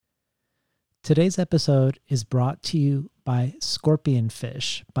Today's episode is brought to you by Scorpion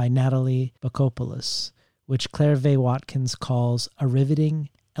Fish by Natalie Bacopoulos, which Claire V. Watkins calls a riveting,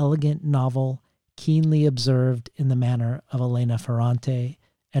 elegant novel keenly observed in the manner of Elena Ferrante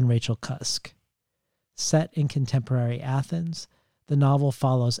and Rachel Cusk. Set in contemporary Athens, the novel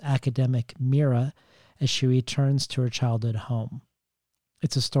follows academic Mira as she returns to her childhood home.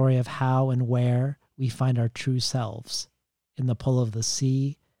 It's a story of how and where we find our true selves, in the pull of the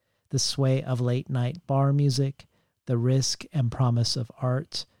sea, the sway of late-night bar music, the risk and promise of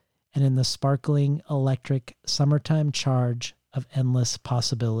art, and in the sparkling, electric, summertime charge of endless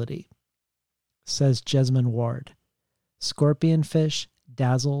possibility. Says Jesmond Ward, Scorpion Fish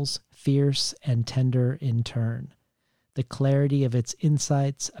dazzles, fierce, and tender in turn. The clarity of its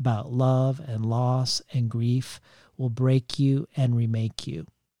insights about love and loss and grief will break you and remake you.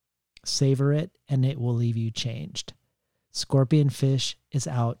 Savor it, and it will leave you changed. Scorpion Fish is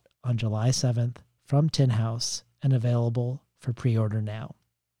out on July 7th from Tin House and available for pre-order now.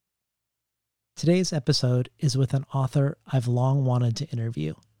 Today's episode is with an author I've long wanted to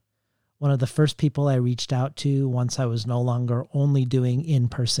interview. One of the first people I reached out to once I was no longer only doing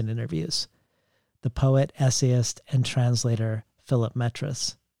in-person interviews. The poet, essayist, and translator Philip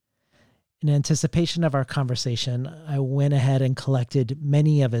Metres. In anticipation of our conversation, I went ahead and collected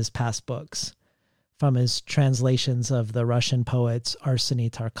many of his past books, from his translations of the Russian poets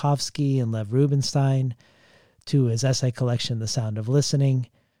Arseny Tarkovsky and Lev Rubinstein, to his essay collection The Sound of Listening,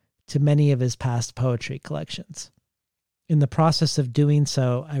 to many of his past poetry collections. In the process of doing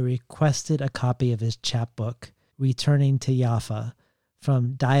so, I requested a copy of his chapbook, Returning to Jaffa,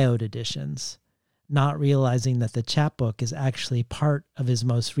 from Diode Editions, not realizing that the chapbook is actually part of his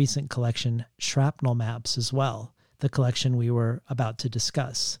most recent collection, Shrapnel Maps, as well, the collection we were about to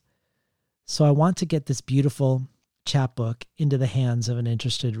discuss. So I want to get this beautiful chapbook into the hands of an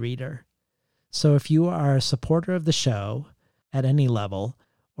interested reader. So if you are a supporter of the show at any level,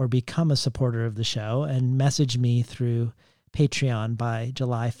 or become a supporter of the show and message me through Patreon by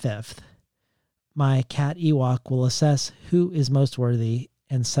July 5th, my cat Ewok will assess who is most worthy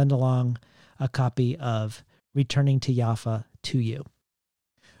and send along a copy of Returning to Jaffa to you.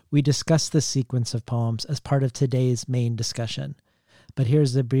 We discussed this sequence of poems as part of today's main discussion, but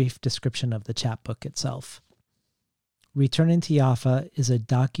here's a brief description of the chapbook itself. Returning to Jaffa is a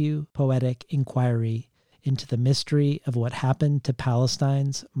docu-poetic inquiry into the mystery of what happened to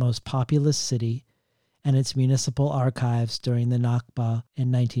Palestine's most populous city and its municipal archives during the Nakba in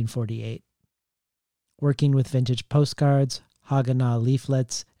 1948. Working with vintage postcards, Haganah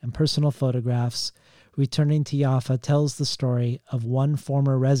leaflets, and personal photographs, Returning to Jaffa tells the story of one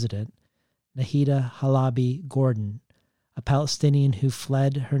former resident, Nahida Halabi Gordon, a Palestinian who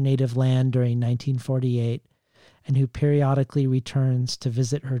fled her native land during 1948 and who periodically returns to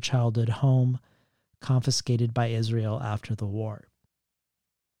visit her childhood home, confiscated by Israel after the war.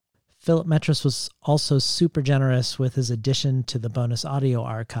 Philip Metres was also super generous with his addition to the bonus audio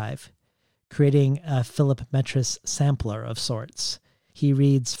archive, creating a Philip Metres sampler of sorts. He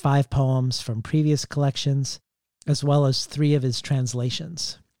reads 5 poems from previous collections, as well as 3 of his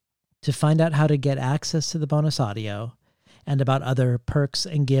translations. To find out how to get access to the bonus audio, and about other perks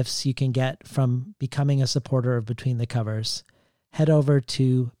and gifts you can get from becoming a supporter of Between the Covers, head over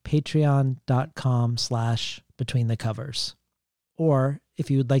to patreon.com/betweenthecovers. Or if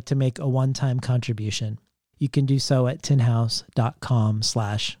you would like to make a one-time contribution, you can do so at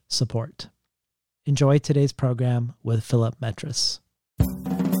tinhouse.com/support. Enjoy today's program with Philip Metres.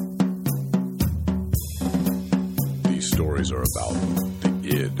 These stories are about the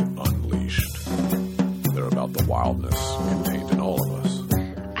id unleashed. They're about the wildness contained in all of us.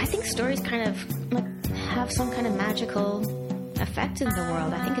 I think stories kind of have some kind of magical effect in the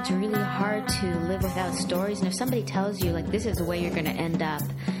world. I think it's really hard to live without stories. And if somebody tells you, this is the way you're going to end up,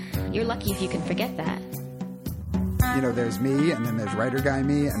 you're lucky if you can forget that. You know, there's me, and then there's writer guy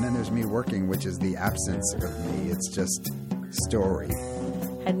me, and then there's me working, which is the absence of me. It's just story.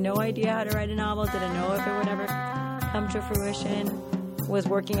 Had no idea how to write a novel, didn't know if it would ever come to fruition. Was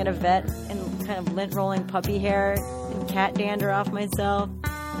working at a vet and kind of lint rolling puppy hair and cat dander off myself.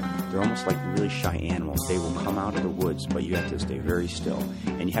 They're almost like really shy animals. They will come out of the woods, but you have to stay very still.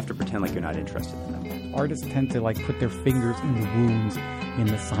 And you have to pretend like you're not interested in them. Artists tend to put their fingers in the wounds, in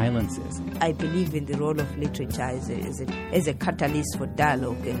the silences. I believe in the role of literature as a catalyst for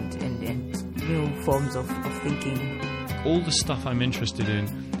dialogue and new forms of thinking. All the stuff I'm interested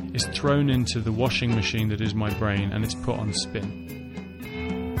in is thrown into the washing machine that is my brain, and it's put on spin.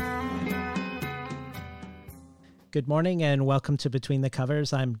 Good morning and welcome to Between the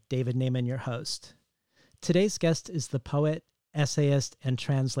Covers. I'm David Naiman, your host. Today's guest is the poet essayist, and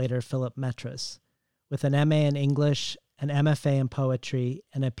translator Philip Metris. With an MA in English, an MFA in poetry,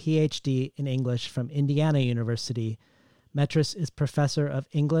 and a PhD in English from Indiana University, Metris is professor of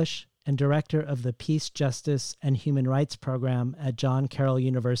English and director of the Peace, Justice, and Human Rights program at John Carroll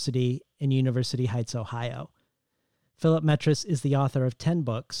University in University Heights, Ohio. Philip Metris is the author of 10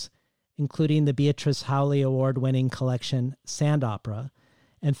 books, including the Beatrice Howley Award-winning collection Sand Opera,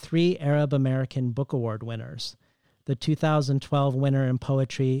 and 3 Arab American Book Award winners, the 2012 winner in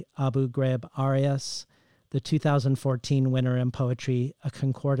poetry Abu Ghraib Arias, the 2014 winner in poetry A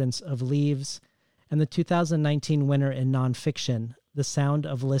Concordance of Leaves, and the 2019 winner in nonfiction The Sound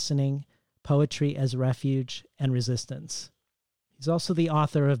of Listening, Poetry as Refuge and Resistance. He's also the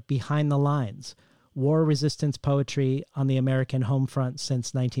author of Behind the Lines, War Resistance Poetry on the American Homefront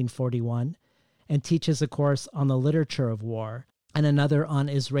since 1941, and teaches a course on the literature of war and another on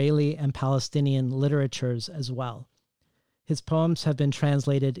Israeli and Palestinian literatures as well. His poems have been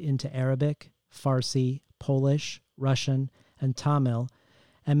translated into Arabic, Farsi, Polish, Russian, and Tamil,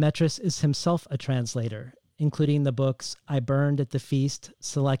 and Metris is himself a translator, including the books I Burned at the Feast,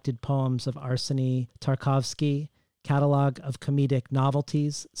 Selected Poems of Arseny Tarkovsky, Catalog of Comedic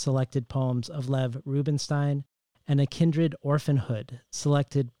Novelties, Selected Poems of Lev Rubinstein, and A Kindred Orphanhood,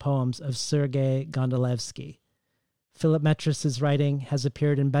 Selected Poems of Sergei Gondolevsky. Philip Metris's writing has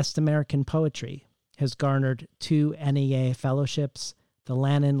appeared in Best American Poetry, has garnered 2 NEA fellowships, the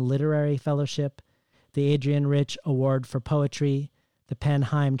Lannan Literary Fellowship, the Adrian Rich Award for Poetry, the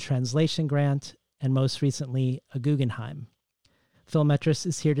Penheim Translation Grant, and most recently, a Guggenheim. Phil Metris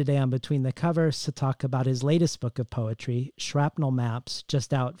is here today on Between the Covers to talk about his latest book of poetry, Shrapnel Maps,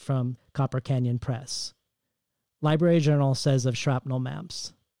 just out from Copper Canyon Press. Library Journal says of Shrapnel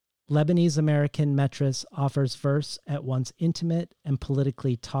Maps, Lebanese-American Metris offers verse at once intimate and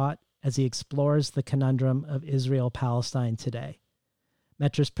politically taut as he explores the conundrum of Israel-Palestine today.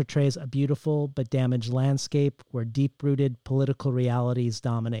 Metris portrays a beautiful but damaged landscape where deep-rooted political realities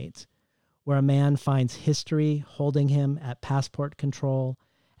dominate, where a man finds history holding him at passport control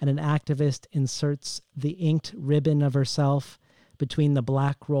and an activist inserts the inked ribbon of herself between the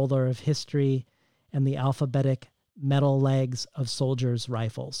black roller of history and the alphabetic metal legs of soldiers'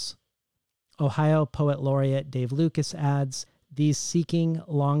 rifles. Ohio Poet Laureate Dave Lucas adds, these seeking,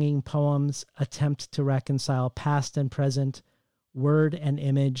 longing poems attempt to reconcile past and present, word and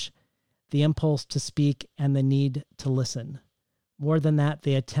image, the impulse to speak and the need to listen. More than that,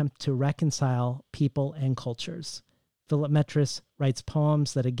 they attempt to reconcile people and cultures. Philip Metris writes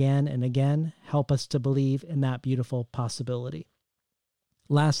poems that again and again help us to believe in that beautiful possibility.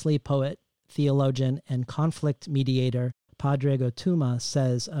 Lastly, poet, theologian, and conflict mediator Padraig Ó Tuama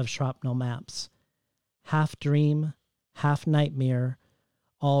says of Shrapnel Maps, half dream, half nightmare,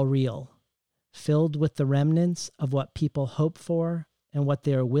 all real, filled with the remnants of what people hope for and what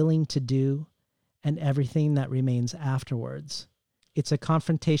they are willing to do and everything that remains afterwards. It's a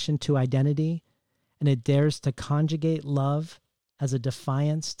confrontation to identity, and it dares to conjugate love as a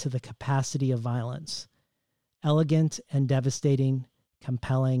defiance to the capacity of violence. Elegant and devastating,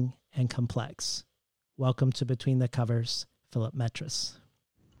 compelling and complex. Welcome to Between the Covers, Philip Metris.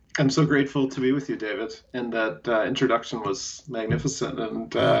 I'm so grateful to be with you, David, and that introduction was magnificent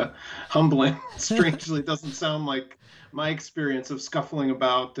and humbling. Strangely, it doesn't sound like my experience of scuffling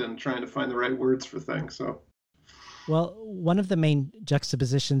about and trying to find the right words for things. So, well, one of the main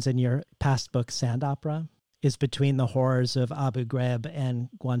juxtapositions in your past book, Sand Opera, is between the horrors of Abu Ghraib and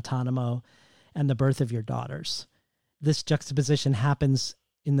Guantanamo and the birth of your daughters. This juxtaposition happens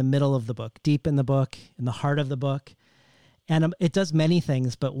in the middle of the book, deep in the book, in the heart of the book. And it does many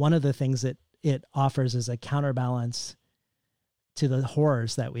things, but one of the things that it offers is a counterbalance to the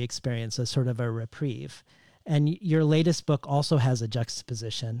horrors that we experience, a sort of a reprieve. And your latest book also has a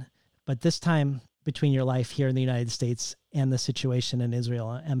juxtaposition, but this time between your life here in the United States and the situation in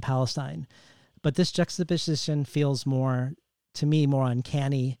Israel and Palestine. But this juxtaposition feels more, to me, more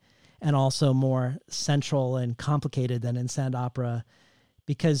uncanny and also more central and complicated than in Sand Opera,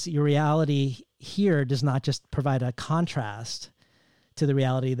 because your reality here does not just provide a contrast to the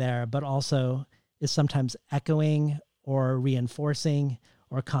reality there, but also is sometimes echoing or reinforcing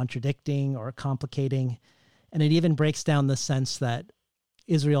or contradicting or complicating. And it even breaks down the sense that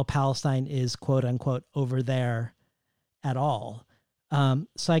Israel-Palestine is, quote unquote, over there at all.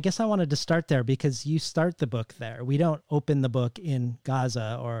 So I guess I wanted to start there because you start the book there. We don't open the book in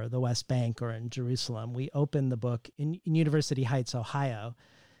Gaza or the West Bank or in Jerusalem. We open the book in University Heights, Ohio,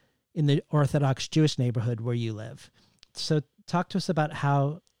 in the Orthodox Jewish neighborhood where you live. So talk to us about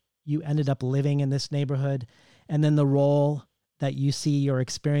how you ended up living in this neighborhood and then the role that you see your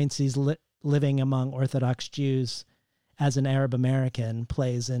experiences living among Orthodox Jews as an Arab American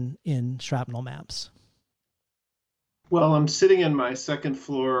plays in shrapnel maps? Well, I'm sitting in my second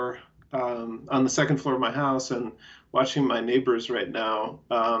floor, on the second floor of my house, and watching my neighbors right now,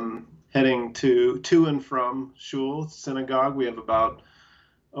 heading to and from shul, synagogue. We have about,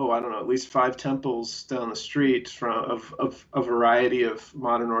 I don't know, at least 5 temples down the street of a variety of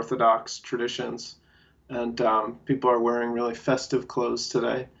modern Orthodox traditions. And people are wearing really festive clothes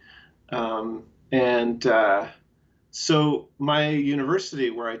today. So my university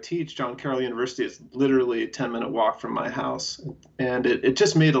where I teach, John Carroll University, is literally a 10-minute walk from my house. And it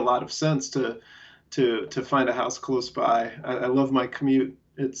just made a lot of sense to find a house close by. I love my commute.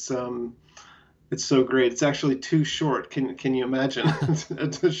 It's so great. It's actually too short. Can you imagine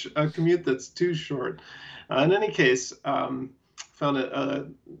a commute that's too short? In any case, found a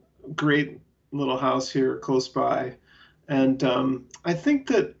great little house here close by. And I think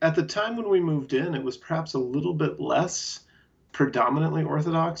that at the time when we moved in, it was perhaps a little bit less predominantly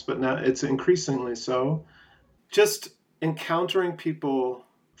Orthodox, but now it's increasingly so. Just encountering people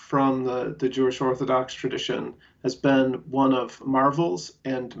from the Jewish Orthodox tradition has been one of marvels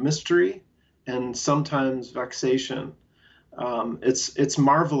and mystery and sometimes vexation. It's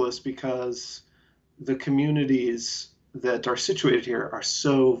marvelous because the communities that are situated here are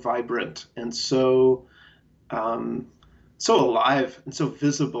so vibrant and so alive and so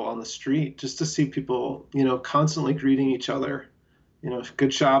visible on the street. Just to see people, constantly greeting each other,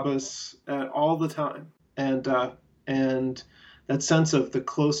 good Shabbos all the time, and that sense of the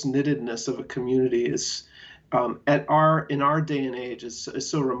close knittedness of a community is in our day and age is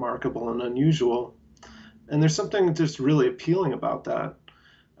so remarkable and unusual. And there's something just really appealing about that.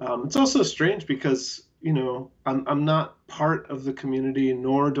 It's also strange because I'm not part of the community,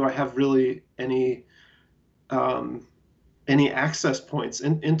 nor do I have really any access points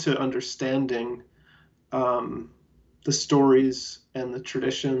into understanding the stories and the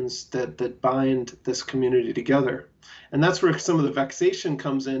traditions that bind this community together. And that's where some of the vexation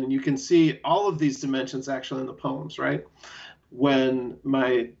comes in, and you can see all of these dimensions actually in the poems, right? When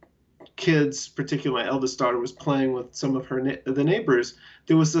my kids, particularly my eldest daughter, was playing with some of the neighbors,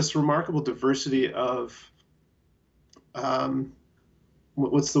 there was this remarkable diversity of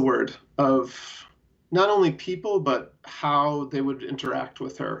what's the word, of not only people, but how they would interact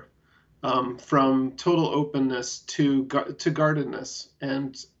with her, from total openness to guardedness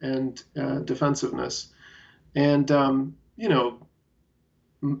and defensiveness. And,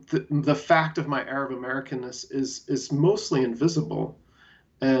 the fact of my Arab Americanness is mostly invisible.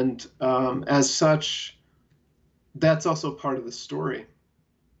 And as such, that's also part of the story.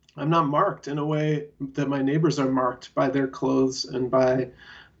 I'm not marked in a way that my neighbors are marked by their clothes and by,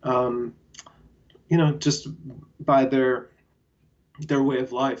 just by their way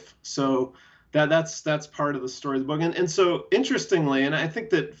of life. So that's part of the story of the book. And so interestingly, and I think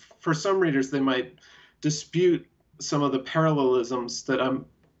that for some readers, they might dispute some of the parallelisms that I'm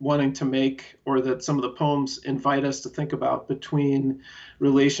wanting to make, or that some of the poems invite us to think about between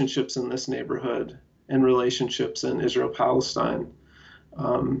relationships in this neighborhood and relationships in Israel-Palestine.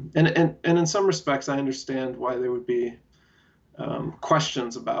 And in some respects, I understand why there would be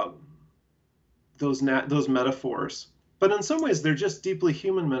questions about those metaphors. But in some ways, they're just deeply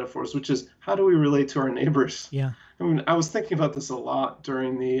human metaphors, which is, how do we relate to our neighbors? Yeah. I mean, I was thinking about this a lot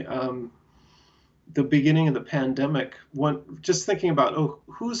during the beginning of the pandemic. Just thinking about,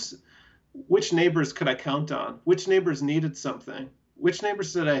 which neighbors could I count on? Which neighbors needed something? Which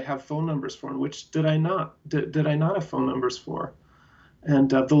neighbors did I have phone numbers for, and which did I not? Did I not have phone numbers for? And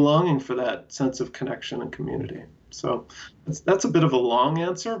the longing for that sense of connection and community. So that's a bit of a long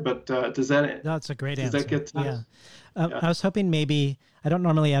answer, but does that? That's a great answer. Does that get to yeah. I was hoping maybe, I don't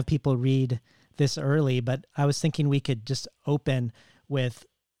normally have people read this early, but I was thinking we could just open with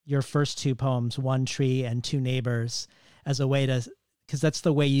your first 2 poems, One Tree and Two Neighbors, as a way to, because that's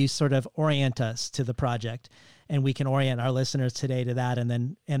the way you sort of orient us to the project, and we can orient our listeners today to that, and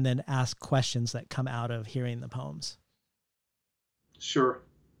then ask questions that come out of hearing the poems. Sure.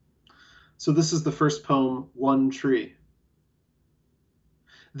 So this is the first poem, One Tree.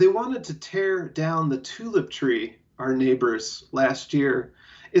 They wanted to tear down the tulip tree, our neighbors, last year.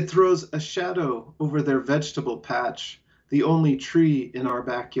 It throws a shadow over their vegetable patch, the only tree in our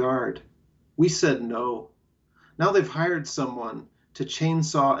backyard. We said no. Now they've hired someone to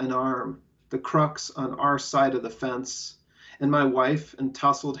chainsaw an arm, the crux on our side of the fence, and my wife, in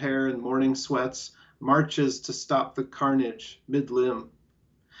tousled hair and morning sweats, marches to stop the carnage mid-limb.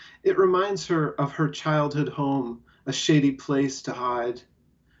 It reminds her of her childhood home, a shady place to hide.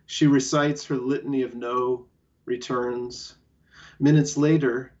 She recites her litany of no, returns. Minutes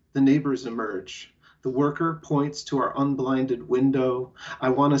later, the neighbors emerge. The worker points to our unblinded window. I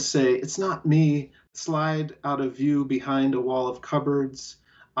want to say, it's not me. Slide out of view behind a wall of cupboards.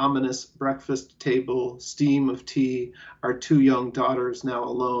 Ominous breakfast table, steam of tea, our 2 young daughters now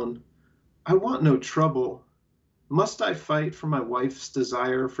alone. I want no trouble. Must I fight for my wife's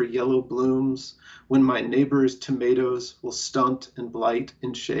desire for yellow blooms when my neighbor's tomatoes will stunt and blight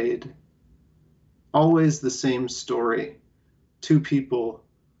in shade? Always the same story. 2 people,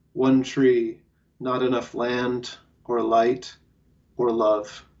 1 tree, not enough land or light or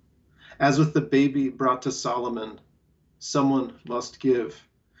love. As with the baby brought to Solomon, someone must give.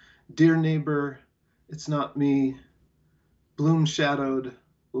 Dear neighbor, it's not me. Bloom shadowed,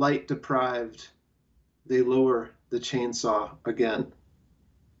 light deprived, they lower the chainsaw again.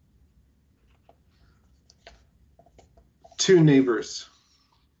 2 neighbors.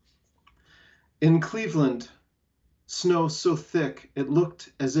 In Cleveland, snow so thick it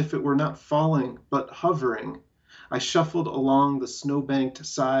looked as if it were not falling, but hovering. I shuffled along the snow-banked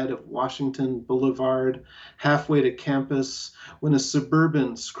side of Washington Boulevard, halfway to campus, when a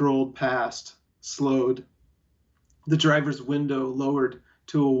Suburban scrolled past, slowed. The driver's window lowered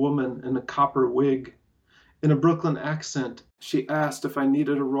to a woman in a copper wig. In a Brooklyn accent, she asked if I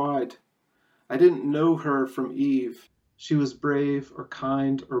needed a ride. I didn't know her from Eve. She was brave or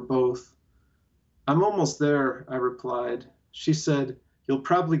kind or both. I'm almost there, I replied. She said, you'll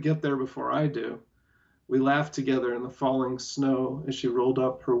probably get there before I do. We laughed together in the falling snow as she rolled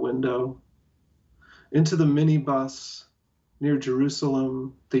up her window. Into the minibus near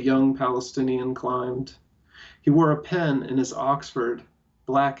Jerusalem, the young Palestinian climbed. He wore a pen in his Oxford,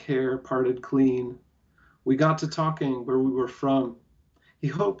 black hair parted clean. We got to talking where we were from. He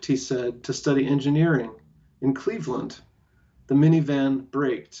hoped, he said, to study engineering in Cleveland. The minivan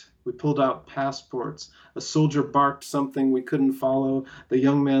braked. We pulled out passports. A soldier barked something we couldn't follow. The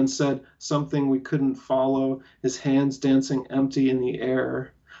young man said something we couldn't follow, his hands dancing empty in the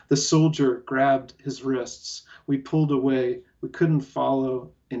air. The soldier grabbed his wrists. We pulled away. We couldn't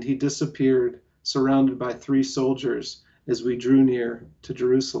follow, and he disappeared, surrounded by 3 soldiers as we drew near to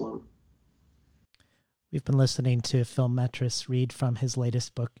Jerusalem. We've been listening to Phil Metris read from his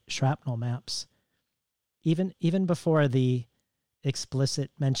latest book, Shrapnel Maps. Even before the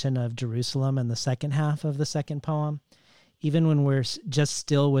explicit mention of Jerusalem in the second half of the second poem, even when we're just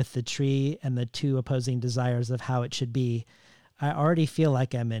still with the tree and the 2 opposing desires of how it should be, I already feel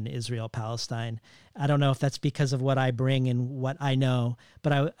like I'm in Israel-Palestine. I don't know if that's because of what I bring and what I know,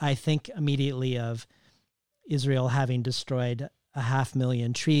 but I think immediately of Israel having destroyed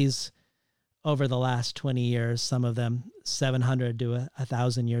 500,000 trees over the last 20 years, some of them 700 to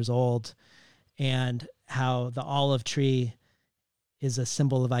 1,000 years old, and how the olive tree is a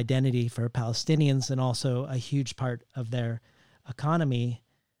symbol of identity for Palestinians and also a huge part of their economy.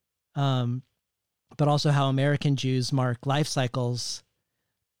 But also how American Jews mark life cycles,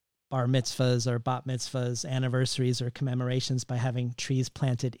 bar mitzvahs or bat mitzvahs, anniversaries or commemorations by having trees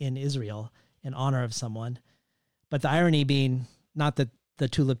planted in Israel in honor of someone. But the irony being, not that the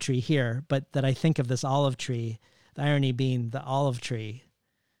tulip tree here, but that I think of this olive tree, the irony being the olive tree,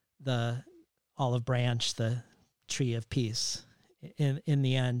 the olive branch, the tree of peace, in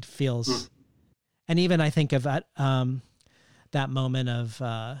the end feels, and even I think of that moment of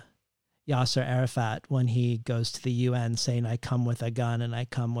Yasser Arafat when he goes to the UN saying, I come with a gun and I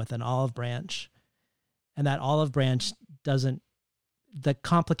come with an olive branch. And that olive branch doesn't, the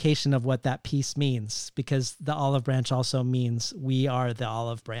complication of what that piece means, because the olive branch also means we are the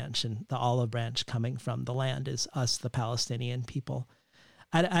olive branch, and the olive branch coming from the land is us, the Palestinian people.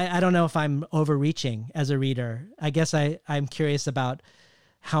 I don't know if I'm overreaching as a reader. I guess I'm curious about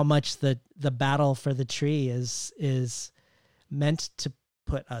how much the battle for the tree is meant to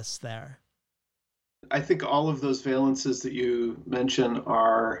put us there. I think all of those valences that you mention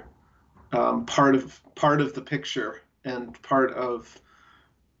are part of the picture and part of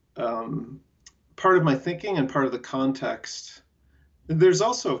my thinking and part of the context. There's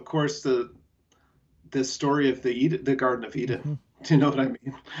also, of course, the story of the Garden of Eden. Mm-hmm. Do you know what I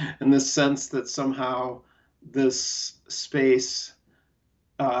mean? In the sense that somehow this space,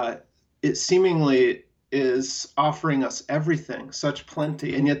 it seemingly is offering us everything, such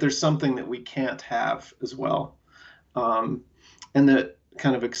plenty, and yet there's something that we can't have as well, and that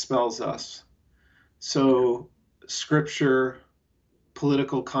kind of expels us. So scripture,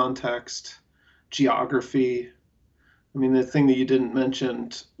 political context, geography. I mean, the thing that you didn't mention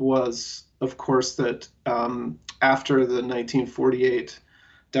was, of course, that after the 1948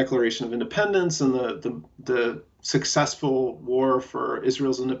 Declaration of Independence and the successful war for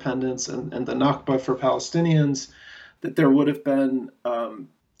Israel's independence and the Nakba for Palestinians, that there would have been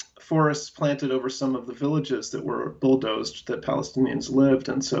forests planted over some of the villages that were bulldozed that Palestinians lived,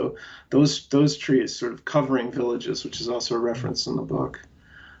 and so those trees sort of covering villages, which is also a reference in the book.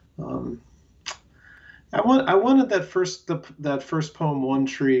 I wanted that first poem, One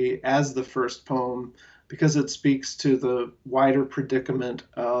Tree, as the first poem because it speaks to the wider predicament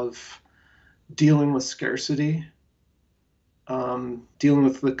of dealing with scarcity, dealing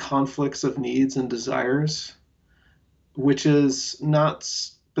with the conflicts of needs and desires, which is not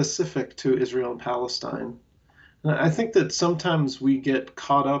specific to Israel and Palestine. And I think that sometimes we get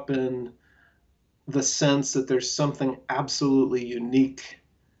caught up in the sense that there's something absolutely unique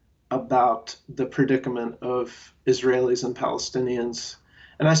about the predicament of Israelis and Palestinians.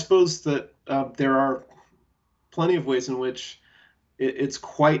 And I suppose that there are plenty of ways in which it's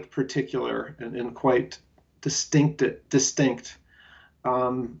quite particular and quite distinct.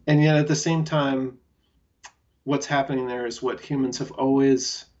 And yet at the same time, what's happening there is what humans have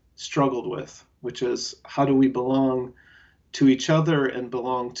always struggled with, which is how do we belong to each other and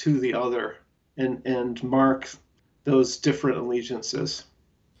belong to the other and mark those different allegiances.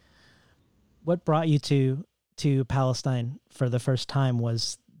 What brought you to Palestine for the first time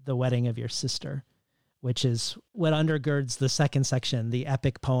was the wedding of your sister, which is what undergirds the second section, the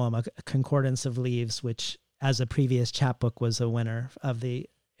epic poem, A Concordance of Leaves, which as a previous chapbook was a winner of the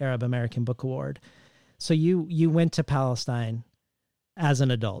Arab American Book Award. So you went to Palestine as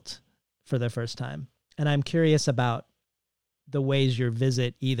an adult for the first time. And I'm curious about the ways your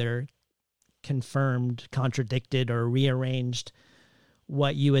visit either confirmed, contradicted, or rearranged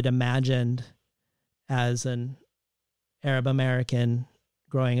what you had imagined as an Arab American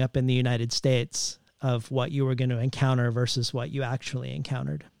growing up in the United States of what you were going to encounter versus what you actually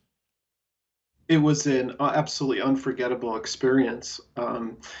encountered. It was an absolutely unforgettable experience.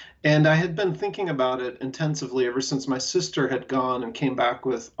 And I had been thinking about it intensively ever since my sister had gone and came back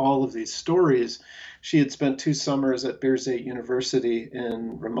with all of these stories. She had spent 2 summers at Birzeit University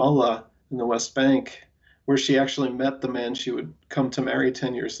in Ramallah in the West Bank, where she actually met the man she would come to marry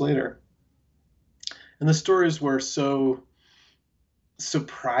 10 years later. And the stories were so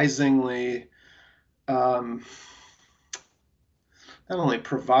surprisingly not only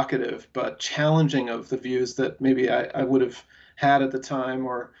provocative, but challenging of the views that maybe I would have had at the time.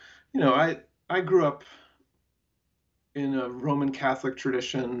 Or, I grew up in a Roman Catholic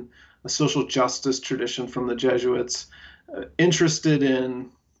tradition, a social justice tradition from the Jesuits, interested in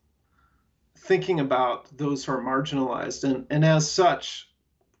thinking about those who are marginalized, and as such,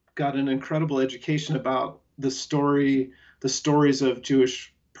 got an incredible education about the stories of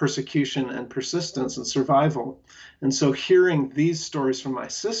Jewish persecution and persistence and survival. And so hearing these stories from my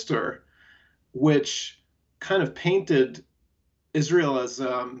sister, which kind of painted Israel as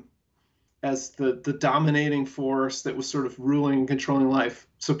the dominating force that was sort of ruling and controlling life,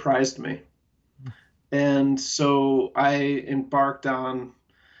 surprised me. And so I embarked on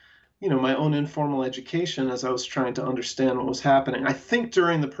my own informal education as I was trying to understand what was happening. I think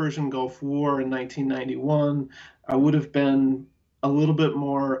during the Persian Gulf War in 1991, I would have been a little bit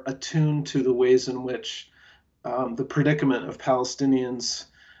more attuned to the ways in which the predicament of Palestinians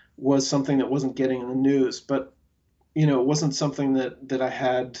was something that wasn't getting in the news. But, it wasn't something that I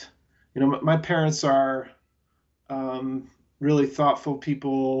had. My parents are really thoughtful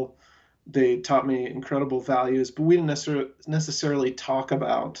people. They taught me incredible values, but we didn't necessarily talk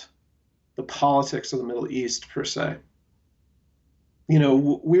about the politics of the Middle East per se.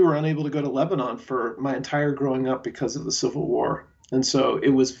 We were unable to go to Lebanon for my entire growing up because of the Civil War. And so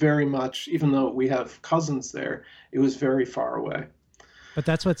it was very much, even though we have cousins there, it was very far away. But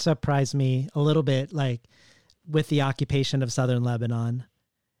that's what surprised me a little bit, like with the occupation of southern Lebanon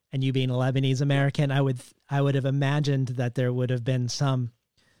and you being a Lebanese American, I would have imagined that there would have been some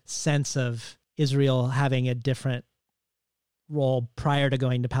sense of Israel having a different role prior to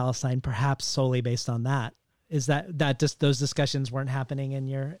going to Palestine, perhaps solely based on that. Is that just those discussions weren't happening in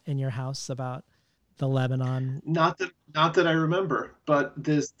your house about the Lebanon? Not that I remember, but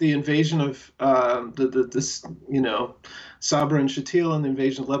the invasion of Sabra and Shatila and the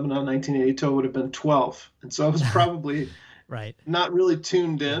invasion of Lebanon in 1982, I would have been 12, and so I was probably right, not really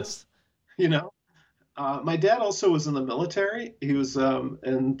tuned in. Yes. My dad also was in the military. He was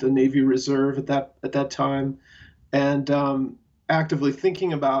in the Navy Reserve at that time, and actively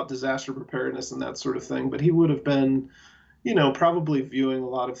thinking about disaster preparedness and that sort of thing. But he would have been, probably viewing a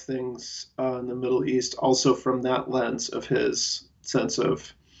lot of things in the Middle East also from that lens of his sense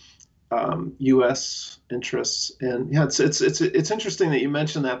of U.S. interests. And yeah, it's interesting that you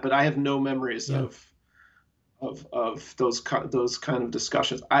mentioned that, but I have no memories of of those kind of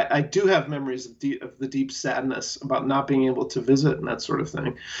discussions. I do have memories of the deep sadness about not being able to visit and that sort of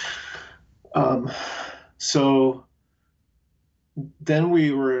thing. So then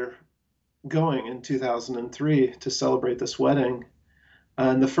we were going in 2003 to celebrate this wedding.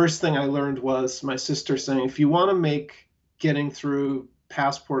 And the first thing I learned was my sister saying, if you want to make getting through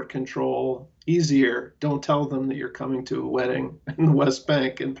passport control easier, don't tell them that you're coming to a wedding in the West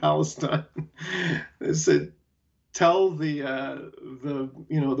Bank in Palestine. They said, tell the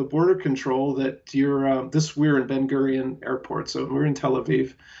border control that you're we're in Ben Gurion Airport, so we're in Tel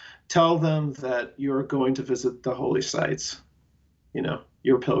Aviv. Tell them that you're going to visit the holy sites,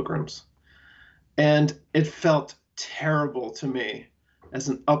 your pilgrims. And it felt terrible to me as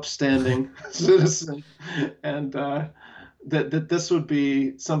an upstanding citizen, and that this would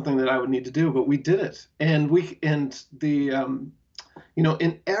be something that I would need to do, but we did it. And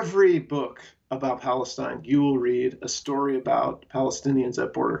in every book about Palestine, you will read a story about Palestinians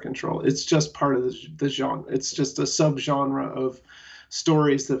at border control. It's just part of the genre. It's just a subgenre of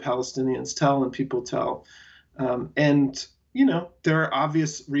stories that Palestinians tell and people tell. There are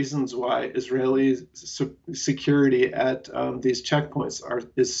obvious reasons why Israeli security at these checkpoints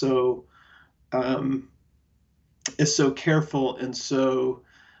is so careful and so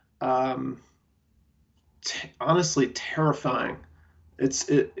honestly terrifying.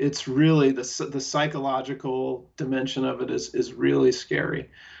 It's really the psychological dimension of it is really scary.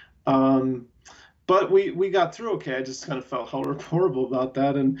 But we got through okay. I just kind of felt horrible about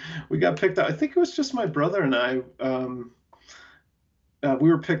that, and we got picked up. I think it was just my brother and I. We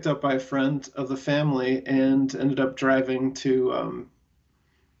were picked up by a friend of the family and ended up driving to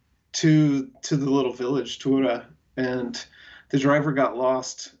the little village, Tura, and the driver got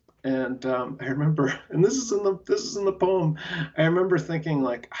lost. And I remember, and this is in the poem. I remember thinking,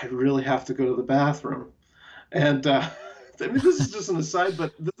 like, I really have to go to the bathroom, and I mean, this is just an aside,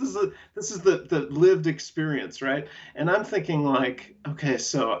 but this is the lived experience, right? And I'm thinking, like, okay,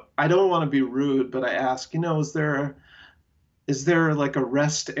 so I don't want to be rude, but I ask, is there like a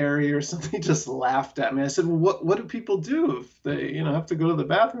rest area or something? He just laughed at me. I said, well, what do people do if they, have to go to the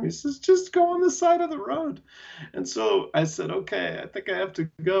bathroom? He says, just go on the side of the road. And so I said, okay, I think I have to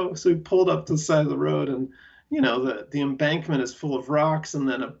go. So he pulled up to the side of the road, and, the embankment is full of rocks and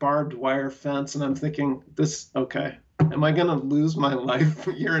then a barbed wire fence. And I'm thinking, okay, am I going to lose my life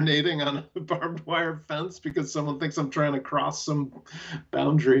urinating on a barbed wire fence because someone thinks I'm trying to cross some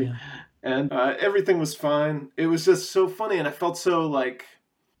boundary? Yeah. And everything was fine. It was just so funny. And I felt the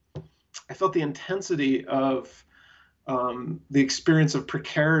intensity of the experience of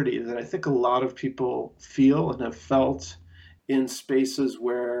precarity that I think a lot of people feel and have felt in spaces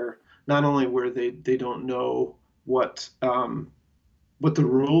where not only where they don't know what the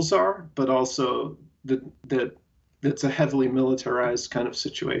rules are, but also that it's a heavily militarized kind of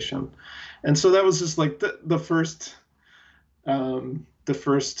situation. And so that was just like the first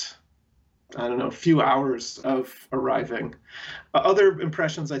I don't know, few hours of arriving. Other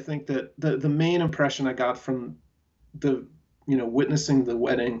impressions, I think that the main impression I got from witnessing the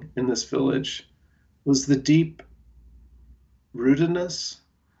wedding in this village was the deep rootedness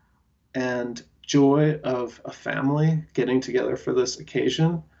and joy of a family getting together for this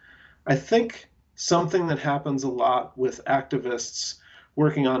occasion. I think something that happens a lot with activists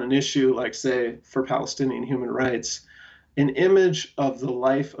working on an issue like, say, for Palestinian human rights, an image of the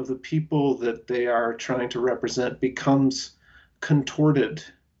life of the people that they are trying to represent becomes contorted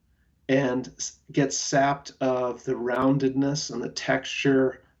and gets sapped of the roundedness and the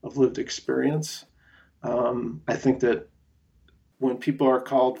texture of lived experience. I think that when people are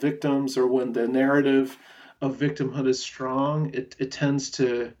called victims, or when the narrative of victimhood is strong, it tends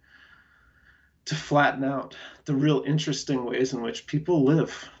to flatten out the real interesting ways in which people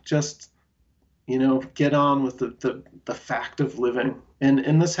live. Just get on with the fact of living.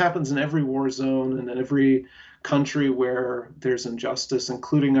 And this happens in every war zone and in every country where there's injustice,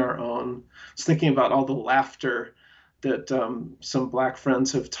 including our own. I was thinking about all the laughter that some Black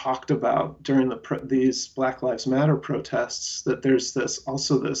friends have talked about during these Black Lives Matter protests, that there's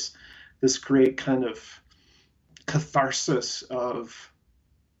this great kind of catharsis of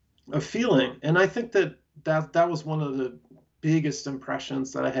feeling. And I think that was one of the biggest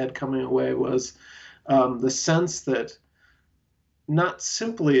impressions that I had coming away, was the sense that not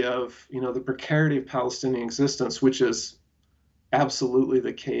simply of the precarity of Palestinian existence, which is absolutely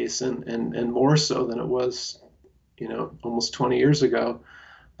the case, and more so than it was almost 20 years ago,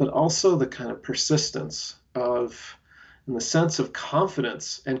 but also the kind of persistence of, and the sense of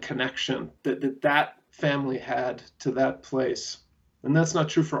confidence and connection that family had to that place. And that's not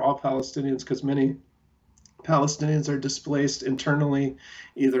true for all Palestinians, because many Palestinians are displaced internally,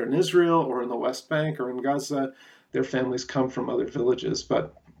 either in Israel or in the West Bank or in Gaza. Their families come from other villages.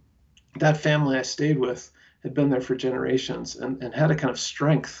 But that family I stayed with had been there for generations and had a kind of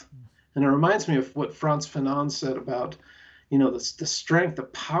strength. And it reminds me of what Frantz Fanon said about, the strength, the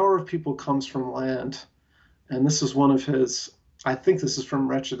power of people comes from land. And this is one of his, I think this is from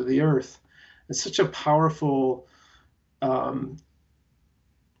Wretched of the Earth. It's such a powerful kind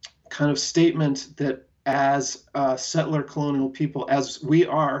of statement that as settler colonial people, as we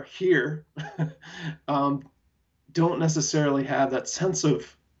are here, don't necessarily have that sense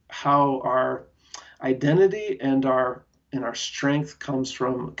of how our identity and our strength comes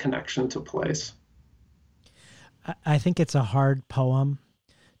from connection to place. I think it's a hard poem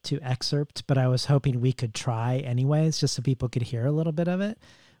to excerpt, but I was hoping we could try anyways, just so people could hear a little bit of it.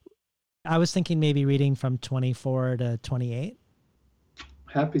 I was thinking maybe reading from 24 to 28.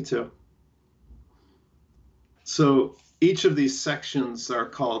 Happy to. So each of these sections are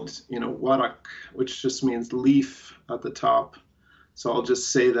called, warak, which just means leaf at the top. So I'll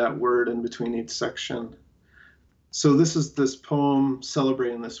just say that word in between each section. So this is this poem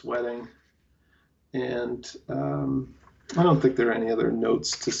celebrating this wedding. And I don't think there are any other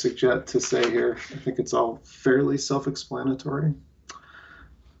notes to say here. I think it's all fairly self-explanatory.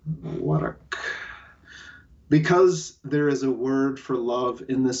 Warak. Because there is a word for love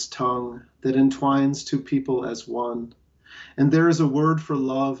in this tongue that entwines two people as one, and there is a word for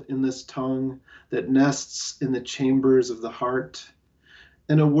love in this tongue that nests in the chambers of the heart,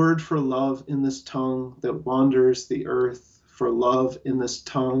 and a word for love in this tongue that wanders the earth, for love in this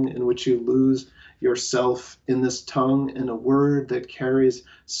tongue in which you lose yourself in this tongue, and a word that carries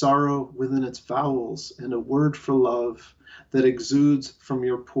sorrow within its vowels, and a word for love that exudes from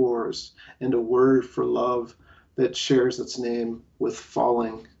your pores, and a word for love that shares its name with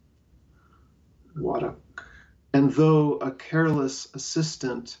falling. Warak. And though a careless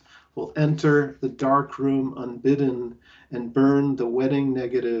assistant will enter the dark room unbidden and burn the wedding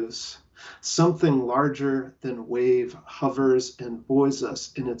negatives, something larger than wave hovers and buoys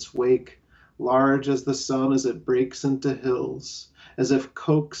us in its wake, large as the sun as it breaks into hills, as if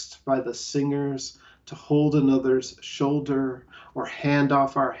coaxed by the singers to hold another's shoulder or hand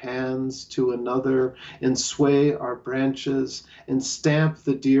off our hands to another and sway our branches and stamp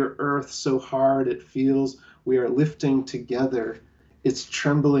the dear earth so hard it feels we are lifting together its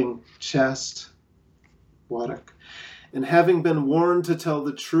trembling chest. Warak. And having been warned to tell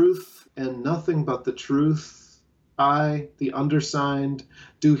the truth and nothing but the truth, I, the undersigned,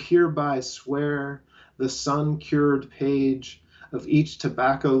 do hereby swear the sun-cured page of each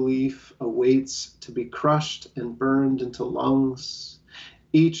tobacco leaf awaits to be crushed and burned into lungs.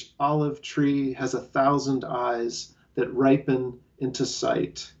 Each olive tree has 1,000 eyes that ripen into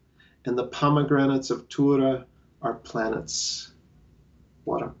sight, and the pomegranates of Tura are planets.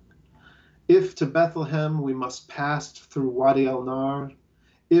 Warak. If to Bethlehem we must pass through Wadi al-Nar,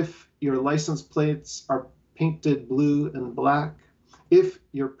 if your license plates are painted blue and black, if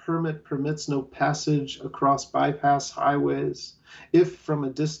your permit permits no passage across bypass highways, if from a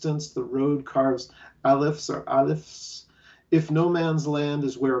distance the road carves alifs or alifs, if no man's land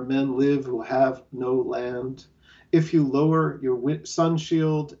is where men live who have no land, if you lower your sun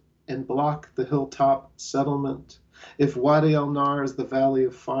shield and block the hilltop settlement, if Wadi al-Nar is the valley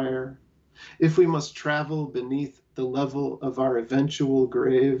of fire, if we must travel beneath the level of our eventual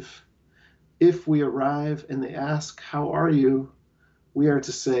grave, if we arrive and they ask, "How are you?" we are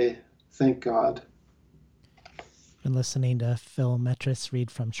to say, "Thank God." Been listening to Phil Metris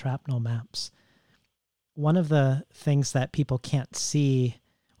read from Shrapnel Maps. One of the things that people can't see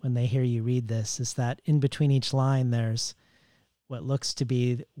when they hear you read this is that in between each line there's what looks to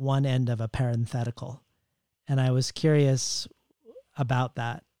be one end of a parenthetical. And I was curious about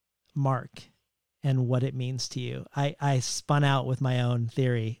that mark and what it means to you. I spun out with my own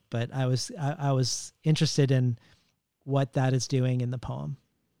theory, but I was interested in what that is doing in the poem.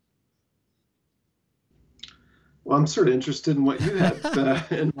 Well, I'm sort of interested in what you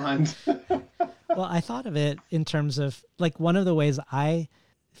had in mind. Well, I thought of it in terms of like one of the ways I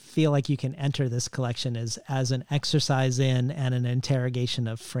feel like you can enter this collection is as an exercise in and an interrogation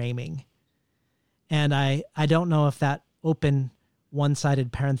of framing. And I don't know if that open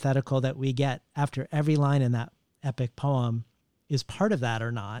one-sided parenthetical that we get after every line in that epic poem is part of that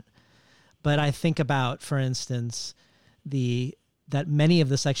or not. But I think about, for instance, that many of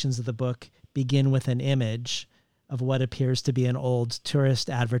the sections of the book begin with an image of what appears to be an old tourist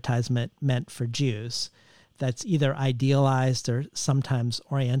advertisement meant for Jews that's either idealized or sometimes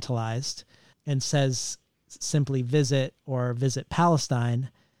orientalized and says simply visit or visit Palestine.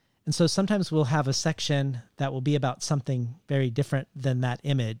 And so sometimes we'll have a section that will be about something very different than that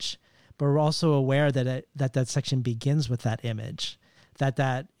image, but we're also aware that that section begins with that image,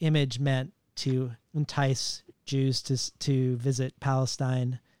 that image meant to entice Jews to visit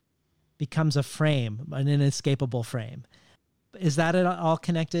Palestine becomes a frame, an inescapable frame. Is that at all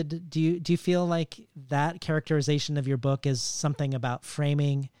connected? Do you feel like that characterization of your book is something about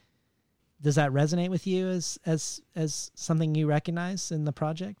framing? Does that resonate with you as something you recognize in the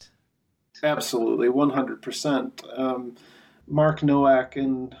project? Absolutely, 100%. Mark Nowak,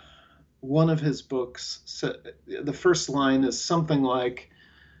 in one of his books, said, the first line is something like,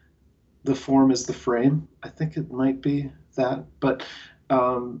 "The form is the frame." I think it might be that. But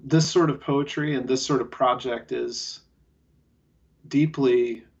this sort of poetry and this sort of project is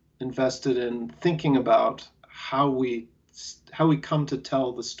deeply invested in thinking about how we come to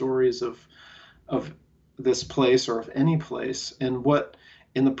tell the stories of this place or of any place, and what,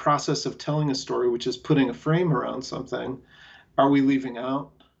 in the process of telling a story, which is putting a frame around something, are we leaving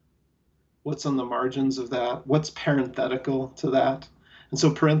out? What's on the margins of that? What's parenthetical to that? And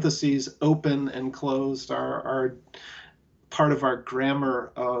so parentheses, open and closed, are part of our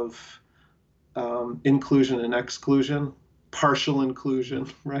grammar of inclusion and exclusion, partial inclusion,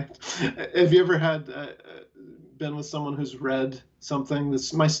 right? Have you ever been with someone who's read something?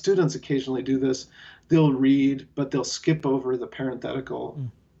 My students occasionally do this. They'll read, but they'll skip over the parenthetical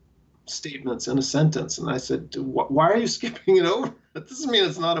statements in a sentence. And I said, why are you skipping it over? That doesn't mean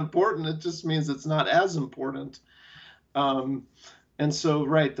it's not important. It just means it's not as important. And so,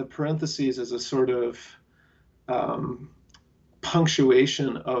 right, the parentheses is a sort of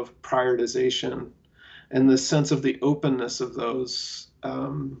punctuation of prioritization, and the sense of the openness of those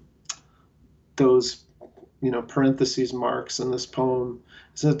parentheses marks in this poem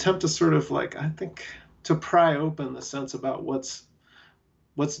is an attempt to sort of, like, I think, to pry open the sense about what's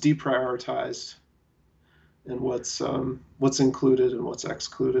deprioritized and what's included and what's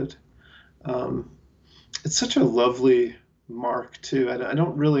excluded. It's such a lovely mark too. I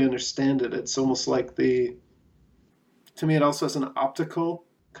don't really understand it. It's almost like to me, it also has an optical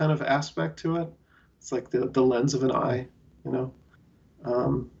kind of aspect to it. It's like the lens of an eye,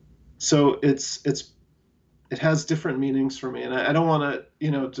 So it has different meanings for me, and I don't want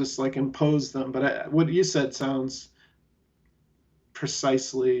to, just like impose them. But what you said sounds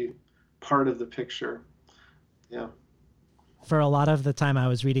precisely part of the picture. Yeah. For a lot of the time I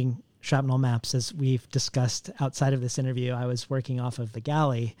was reading Shrapnel Maps, as we've discussed outside of this interview, I was working off of the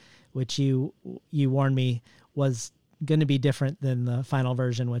galley, which you warned me was going to be different than the final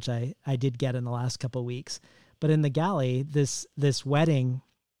version, which I did get in the last couple of weeks. But in the galley, this wedding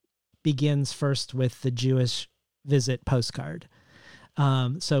begins first with the Jewish visit postcard.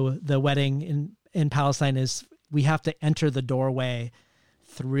 So the wedding in Palestine is, we have to enter the doorway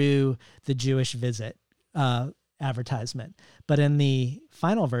through the Jewish visit advertisement. But in the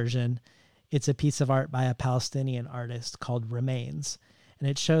final version, it's a piece of art by a Palestinian artist called Remains. And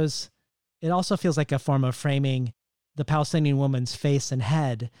it also feels like a form of framing the Palestinian woman's face and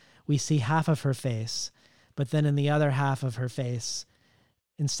head. We see half of her face, but then in the other half of her face,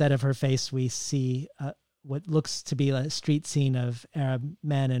 instead of her face, we see what looks to be a street scene of Arab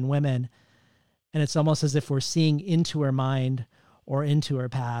men and women. And it's almost as if we're seeing into her mind or into her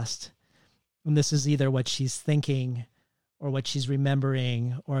past. And this is either what she's thinking or what she's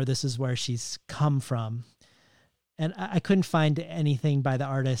remembering, or this is where she's come from. And I couldn't find anything by the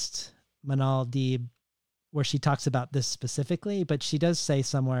artist Manal Deeb where she talks about this specifically, but she does say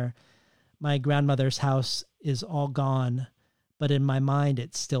somewhere, "My grandmother's house is all gone, but in my mind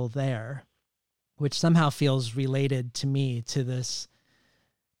it's still there," which somehow feels related to me to this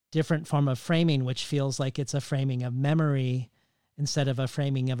different form of framing, which feels like it's a framing of memory instead of a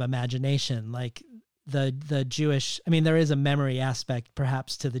framing of imagination. Like the Jewish, there is a memory aspect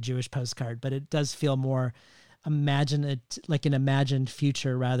perhaps to the Jewish postcard, but it does feel more like an imagined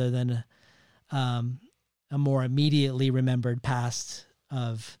future rather than a more immediately remembered past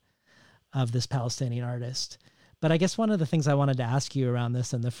of this Palestinian artist. But I guess one of the things I wanted to ask you around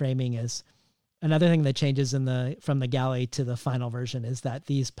this and the framing is, another thing that changes from the galley to the final version is that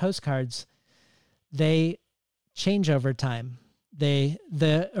these postcards, they change over time. The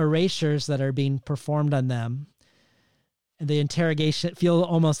erasures that are being performed on them, and the interrogation feel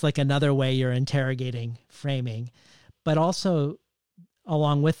almost like another way you're interrogating framing. But also,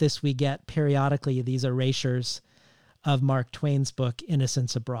 along with this, we get periodically these erasures of Mark Twain's book,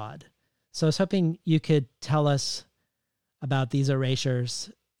 Innocents Abroad. So I was hoping you could tell us about these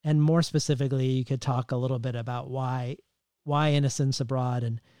erasures, and more specifically, you could talk a little bit about why Innocents Abroad,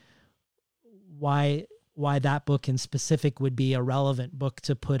 and why why that book in specific would be a relevant book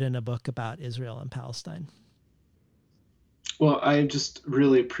to put in a book about Israel and Palestine. Well, I just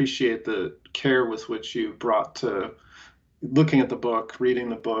really appreciate the care with which you brought to looking at the book, reading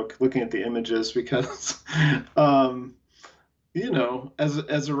the book, looking at the images, because, as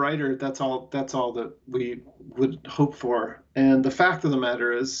a writer, that's all that we would hope for. And the fact of the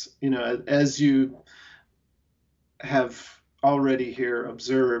matter is, as you have already here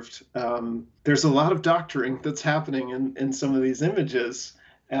observed, there's a lot of doctoring that's happening in some of these images.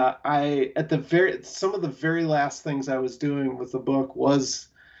 Some of the very last things I was doing with the book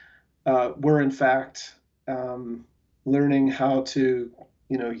were in fact learning how to,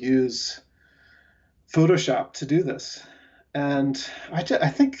 use Photoshop to do this. And I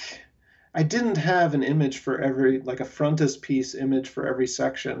think I didn't have an image for like a frontispiece image for every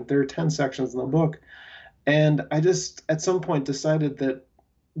section. There are 10 sections in the book. And I just, at some point, decided that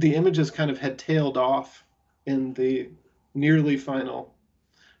the images kind of had tailed off in the nearly final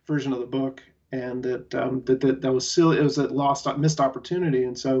version of the book, and that was silly. It was a missed opportunity.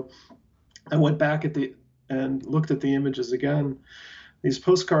 And so I went back and looked at the images again. These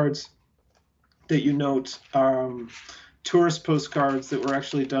postcards that you note are tourist postcards that were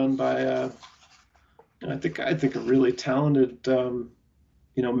actually done by I think a really talented a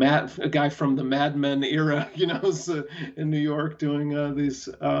guy from the Mad Men era, in New York doing these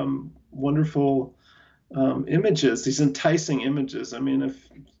wonderful images, these enticing images. I mean,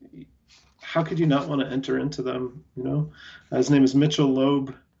 how could you not want to enter into them? His name is Mitchell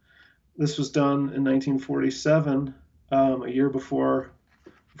Loeb. This was done in 1947, a year before,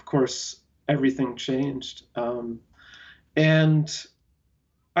 of course, everything changed. And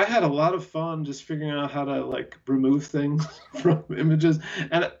I had a lot of fun just figuring out how to remove things from images,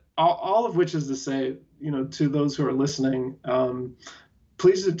 and all of which is to say, to those who are listening,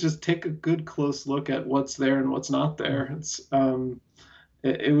 please just take a good close look at what's there and what's not there.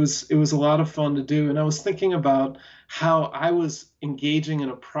 It was a lot of fun to do, and I was thinking about how I was engaging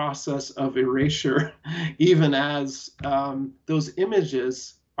in a process of erasure, even as those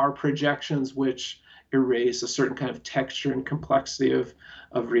images are projections which erase a certain kind of texture and complexity of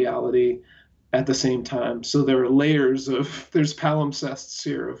reality at the same time. So there are there's palimpsests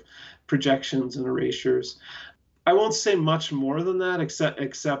here of projections and erasures. I won't say much more than that,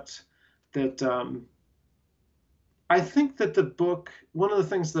 except that I think that the book, one of the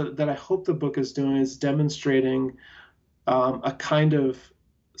things that I hope the book is doing is demonstrating a kind of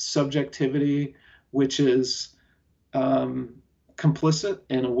subjectivity which is complicit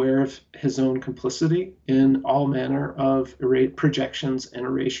and aware of his own complicity in all manner of projections and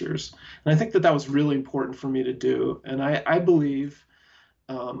erasures. And I think that was really important for me to do. And I believe,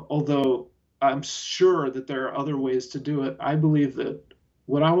 although I'm sure that there are other ways to do it, I believe that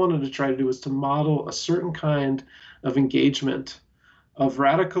what I wanted to try to do was to model a certain kind of engagement, of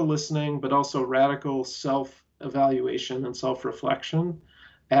radical listening, but also radical self-evaluation and self-reflection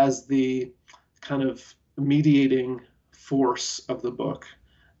as the kind of mediating force of the book,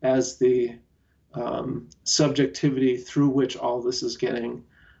 as the subjectivity through which all this is getting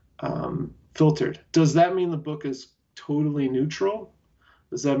filtered. Does that mean the book is totally neutral?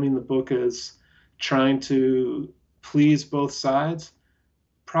 Does that mean the book is trying to please both sides?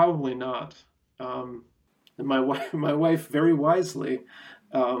 Probably not. And my wife very wisely,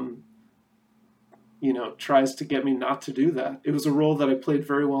 tries to get me not to do that. It was a role that I played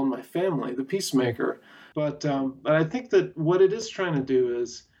very well in my family, the peacemaker. But I think that what it is trying to do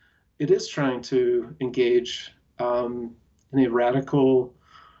is it is trying to engage in a radical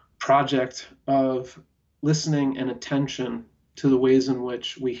project of listening and attention to the ways in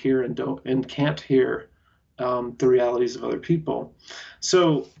which we hear and can't hear the realities of other people.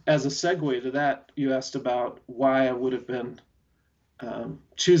 So as a segue to that, you asked about why I would have been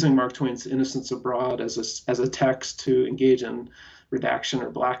choosing Mark Twain's Innocents Abroad as a text to engage in redaction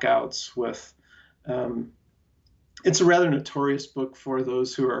or blackouts with. It's a rather notorious book for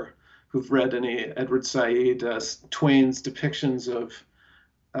those who've read any Edward Said, Twain's depictions of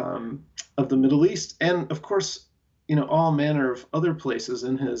the Middle East, and of course, all manner of other places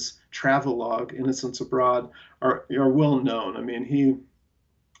in his travelogue, Innocents Abroad, are well known. I mean,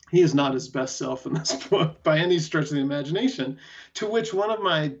 he is not his best self in this book by any stretch of the imagination. To which one of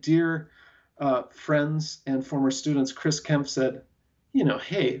my dear friends and former students, Chris Kemp, said,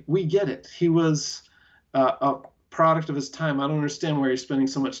 hey, we get it. He was a product of his time. I don't understand why you're spending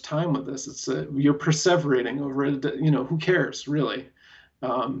so much time with this. It's you're perseverating over it. Who cares, really?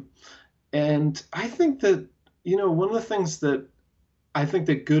 And I think that, one of the things that I think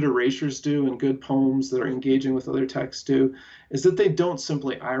that good erasures do and good poems that are engaging with other texts do is that they don't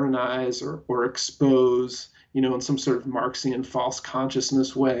simply ironize or expose, in some sort of Marxian false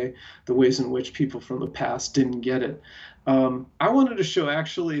consciousness way, the ways in which people from the past didn't get it. I wanted to show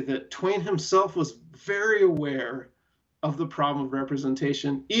actually that Twain himself was very aware of the problem of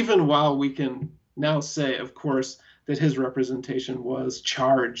representation, even while we can now say, of course, that his representation was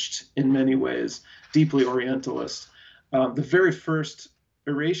charged in many ways, deeply Orientalist. The very first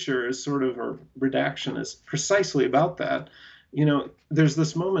erasure is or redaction is precisely about that. There's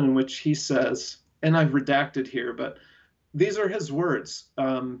this moment in which he says, and I've redacted here, but these are his words.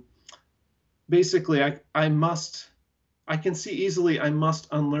 Basically, I can see easily I must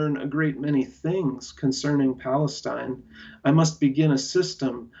unlearn a great many things concerning Palestine. I must begin a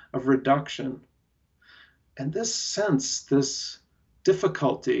system of reduction. And this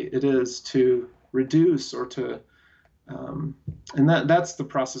difficulty it is to reduce or to, and that's the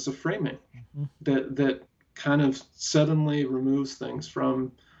process of framing, that kind of suddenly removes things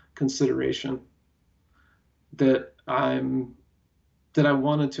from consideration that I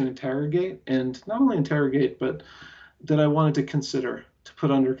wanted to interrogate, and not only interrogate, but that I wanted to consider, to put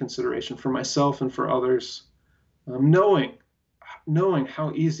under consideration for myself and for others, knowing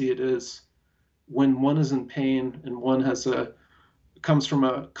how easy it is when one is in pain and one comes from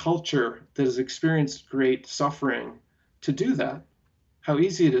a culture that has experienced great suffering, to do that. How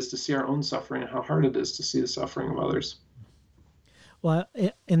easy it is to see our own suffering and how hard it is to see the suffering of others. Well,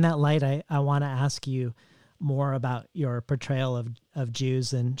 in that light, I want to ask you more about your portrayal of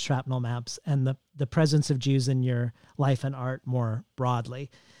Jews in Shrapnel Maps and the presence of Jews in your life and art more broadly,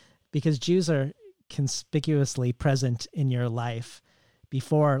 because Jews are conspicuously present in your life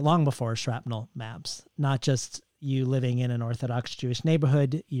long before Shrapnel Maps, not just you living in an Orthodox Jewish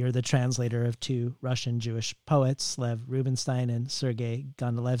neighborhood. You're the translator of two Russian Jewish poets, Lev Rubinstein and Sergei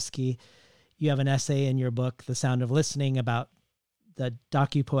Gondolevsky. You have an essay in your book, The Sound of Listening, about the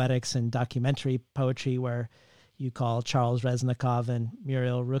docupoetics and documentary poetry, where you call Charles Reznikov and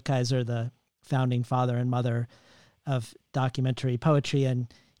Muriel Rukeyser the founding father and mother of documentary poetry,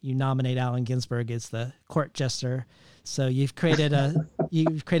 and you nominate Allen Ginsberg as the court jester. So you've created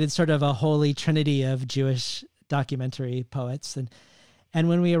sort of a holy trinity of Jewish documentary poets. And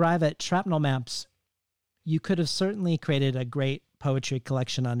when we arrive at Shrapnel Maps, you could have certainly created a great poetry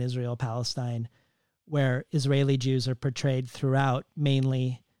collection on Israel-Palestine, where Israeli Jews are portrayed throughout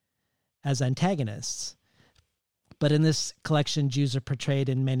mainly as antagonists. But in this collection, Jews are portrayed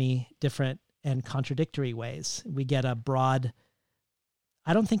in many different and contradictory ways. We get a broad,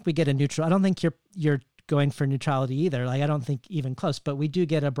 I don't think we get a neutral, I don't think you're going for neutrality either. I don't think even close, but we do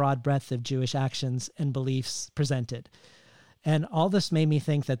get a broad breadth of Jewish actions and beliefs presented. And all this made me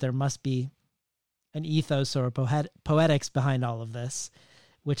think that there must be an ethos or a poetics behind all of this,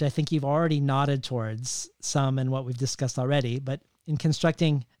 which I think you've already nodded towards some in what we've discussed already. But in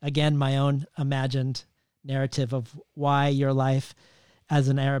constructing, again, my own imagined narrative of why your life as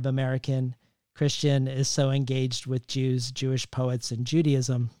an Arab American Christian is so engaged with Jews, Jewish poets, and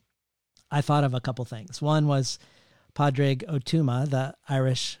Judaism, I thought of a couple things. One was Padraig Ó Tuama, the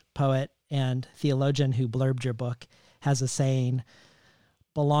Irish poet and theologian who blurbed your book, has a saying,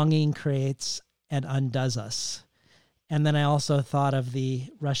 "Belonging creates and undoes us." And then I also thought of the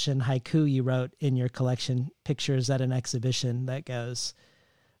Russian haiku you wrote in your collection, Pictures at an Exhibition, that goes,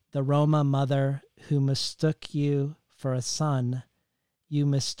 "The Roma mother who mistook you for a son, you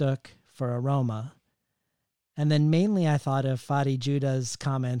mistook for a Roma." And then mainly I thought of Fadi Judah's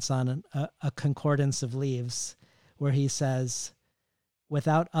comments on a concordance of leaves, where he says,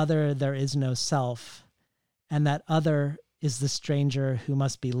 "Without other there is no self, and that other is the stranger who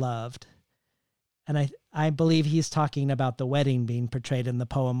must be loved." And I believe he's talking about the wedding being portrayed in the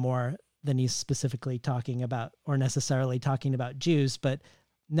poem more than he's specifically talking about or necessarily talking about Jews. But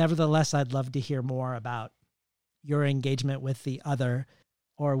nevertheless, I'd love to hear more about your engagement with the other,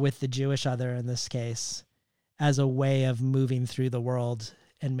 or with the Jewish other in this case, as a way of moving through the world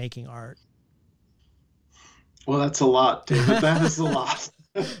and making art. Well, that's a lot, David. That is a lot.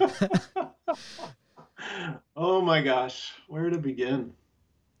 Oh my gosh, where to begin?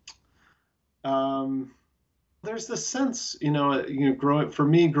 There's this sense,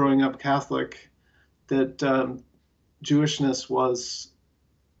 growing up Catholic, that Jewishness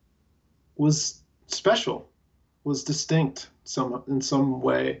was special, was distinct in some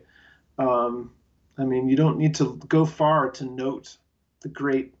way. You don't need to go far to note the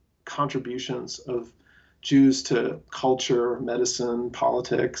great contributions of Jews to culture, medicine,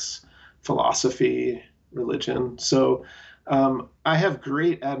 politics, philosophy, religion. So I have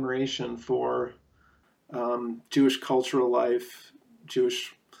great admiration for Jewish cultural life,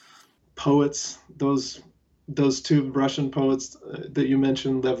 Jewish poets, those two Russian poets that you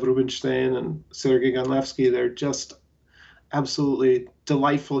mentioned, Lev Rubinstein and Sergei Gonlevsky, they're just absolutely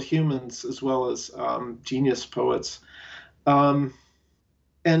delightful humans as well as genius poets. And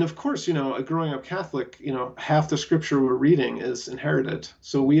of course, growing up Catholic, half the scripture we're reading is inherited.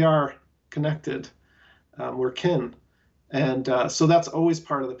 So we are connected. We're kin. And so that's always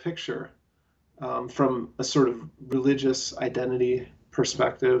part of the picture from a sort of religious identity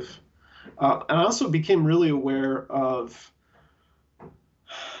perspective. And I also became really aware of,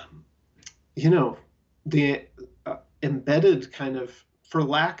 the embedded kind of, for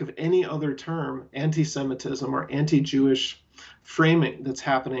lack of any other term, anti-Semitism or anti-Jewish framing that's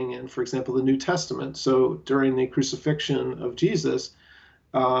happening in, for example, the New Testament. So during the crucifixion of Jesus,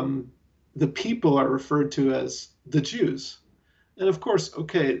 the people are referred to as the Jews. And of course,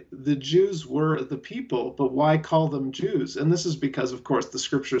 okay, the Jews were the people, but why call them Jews? And this is because, of course, the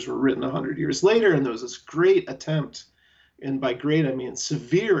scriptures were written 100 years later, and there was this great attempt, and by great I mean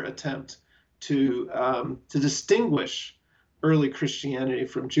severe attempt, to distinguish early Christianity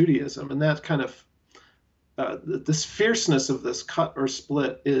from Judaism. And that kind of, this fierceness of this cut or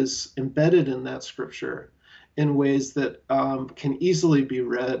split is embedded in that scripture in ways that can easily be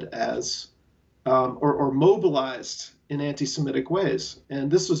read as, or mobilized in anti-Semitic ways.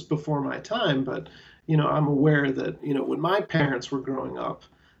 And this was before my time, but, I'm aware that, when my parents were growing up,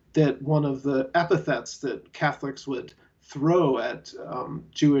 that one of the epithets that Catholics would throw at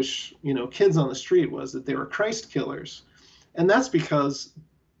Jewish, kids on the street was that they were Christ killers. And that's because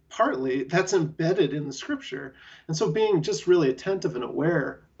partly that's embedded in the scripture. And so being just really attentive and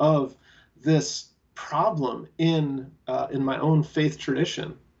aware of this problem in my own faith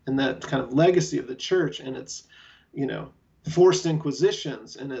tradition and that kind of legacy of the church and its, forced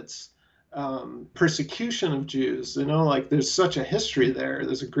inquisitions and its persecution of Jews, there's such a history there.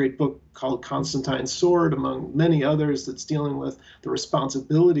 There's a great book called Constantine's Sword, among many others, that's dealing with the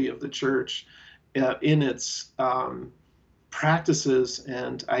responsibility of the church in its practices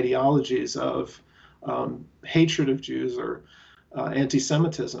and ideologies of hatred of Jews or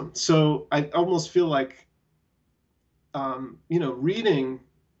anti-Semitism. So I almost feel like, reading,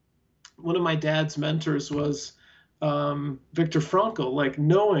 one of my dad's mentors was Viktor Frankl,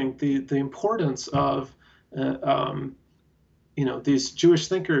 knowing the importance of, these Jewish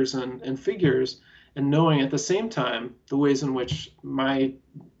thinkers and figures, and knowing at the same time the ways in which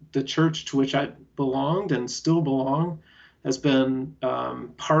the church to which I belonged and still belong has been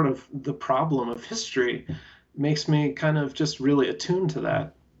part of the problem of history, makes me kind of just really attuned to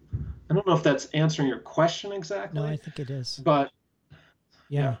that. I don't know if that's answering your question exactly. No, I think it is. But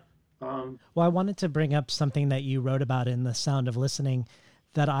yeah. Well, I wanted to bring up something that you wrote about in The Sound of Listening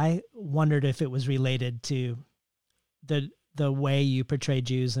that I wondered if it was related to the way you portray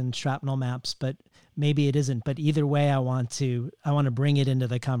Jews in Shrapnel Maps, but maybe it isn't. But either way, I want to bring it into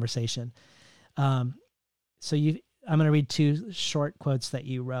the conversation. I'm going to read two short quotes that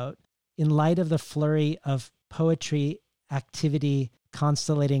you wrote. In light of the flurry of poetry activity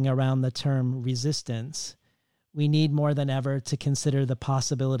constellating around the term resistance, we need more than ever to consider the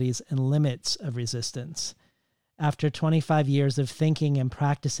possibilities and limits of resistance. After 25 years of thinking and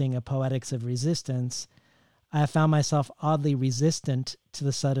practicing a poetics of resistance, I have found myself oddly resistant to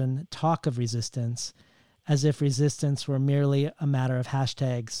the sudden talk of resistance, as if resistance were merely a matter of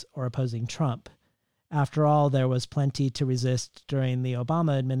hashtags or opposing Trump. After all, there was plenty to resist during the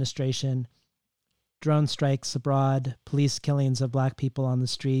Obama administration. Drone strikes abroad, police killings of black people on the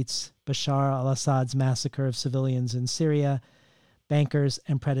streets, Bashar al-Assad's massacre of civilians in Syria, bankers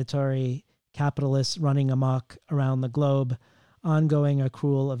and predatory capitalists running amok around the globe, ongoing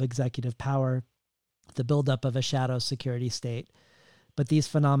accrual of executive power, the buildup of a shadow security state. But these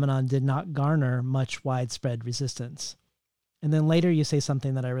phenomena did not garner much widespread resistance. And then later you say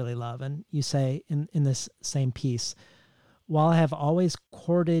something that I really love, and you say in this same piece, while I have always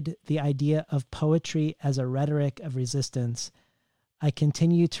courted the idea of poetry as a rhetoric of resistance, I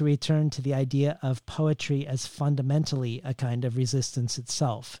continue to return to the idea of poetry as fundamentally a kind of resistance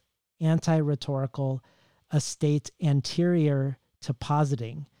itself, anti-rhetorical, a state anterior to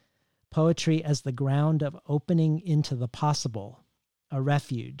positing, poetry as the ground of opening into the possible, a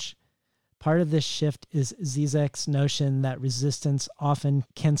refuge. Part of this shift is Zizek's notion that resistance often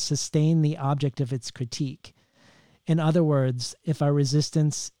can sustain the object of its critique. In other words, if our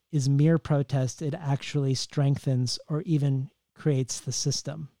resistance is mere protest, it actually strengthens or even creates the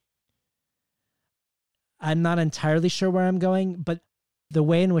system. I'm not entirely sure where I'm going, but the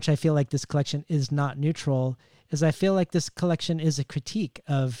way in which I feel like this collection is not neutral is I feel like this collection is a critique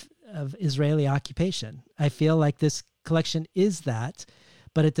of Israeli occupation. I feel like this collection is that,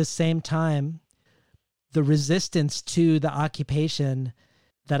 but at the same time, the resistance to the occupation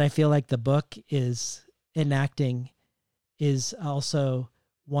that I feel like the book is enacting is also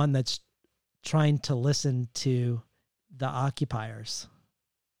one that's trying to listen to the occupiers.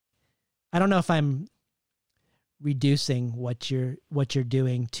 I don't know if I'm reducing what you're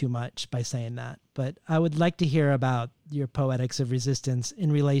doing too much by saying that, but I would like to hear about your poetics of resistance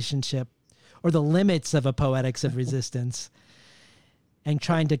in relationship, or the limits of a poetics of resistance, and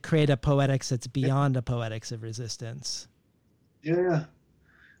trying to create a poetics that's beyond a poetics of resistance. Yeah.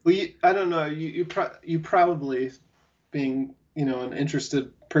 Well, I don't know. You probably, being an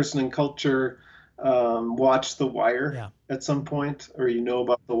interested person in culture, watched The Wire at some point, or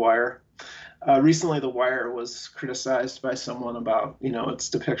about The Wire. Recently, The Wire was criticized by someone about its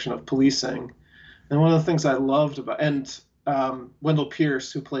depiction of policing, and one of the things I loved about Wendell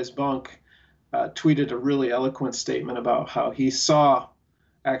Pierce, who plays Bunk, tweeted a really eloquent statement about how he saw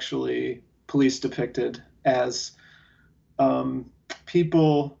actually police depicted as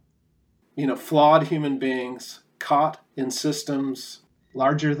people, flawed human beings caught in systems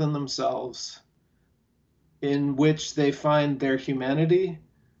larger than themselves, in which they find their humanity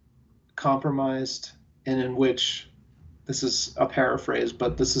compromised, and in which, this is a paraphrase,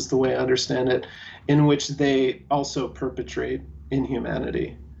 but this is the way I understand it, in which they also perpetrate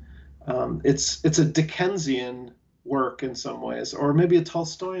inhumanity. It's a Dickensian work in some ways, or maybe a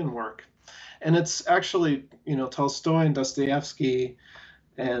Tolstoyan work. And it's actually, Tolstoy and Dostoevsky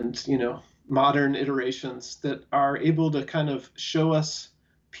and, modern iterations that are able to kind of show us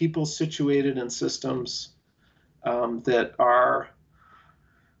people situated in systems that are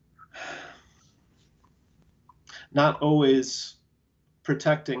not always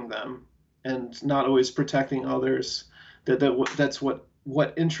protecting them and not always protecting others. That's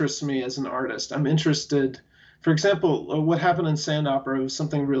what interests me as an artist. I'm interested, for example, what happened in Sand Opera was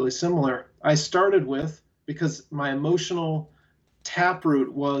something really similar. I started with, because my emotional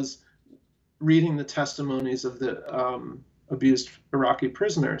taproot was reading the testimonies of the abused Iraqi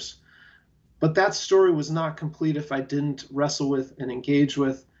prisoners. But that story was not complete if I didn't wrestle with and engage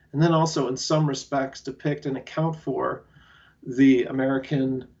with, and then also in some respects depict and account for the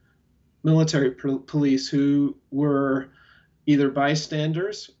American military police who were either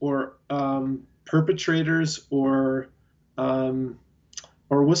bystanders or perpetrators or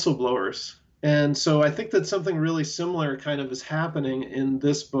whistleblowers. And so I think that something really similar kind of is happening in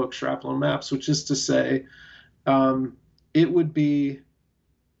this book, Shrapnel Maps, which is to say, it would be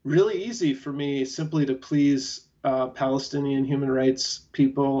really easy for me simply to please Palestinian human rights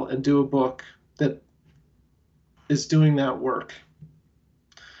people and do a book that is doing that work.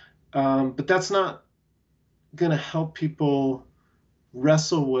 But that's not going to help people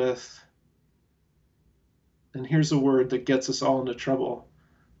wrestle with, and here's a word that gets us all into trouble,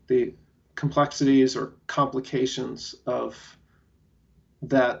 the complexities or complications of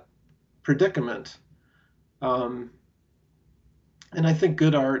that predicament. And I think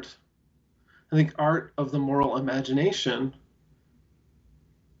good art, I think art of the moral imagination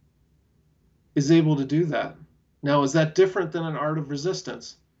is able to do that. Now, is that different than an art of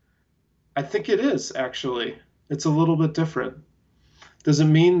resistance? I think it is, actually. It's a little bit different. Does it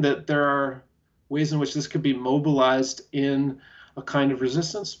mean that there are ways in which this could be mobilized in a kind of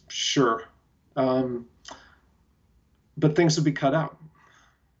resistance? Sure. But things would be cut out.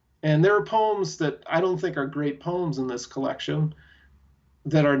 And there are poems that I don't think are great poems in this collection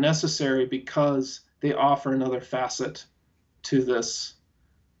that are necessary because they offer another facet to this,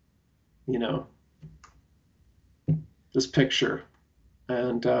 this picture.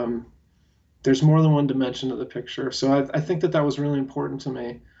 And there's more than one dimension to the picture. So I think that was really important to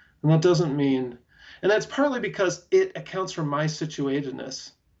me. And that doesn't mean, and that's partly because it accounts for my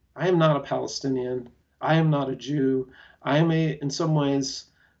situatedness. I am not a Palestinian. I am not a Jew. I am in some ways,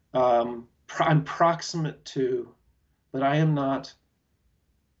 I'm proximate to, but I am not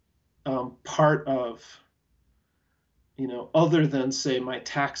part of, other than, say, my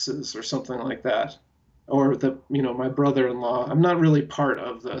taxes or something like that, or my brother-in-law. I'm not really part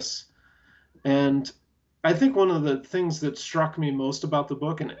of this. And I think one of the things that struck me most about the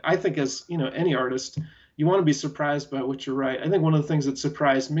book, and I think as, any artist, you want to be surprised by what you write. I think one of the things that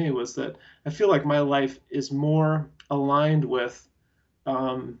surprised me was that I feel like my life is more aligned with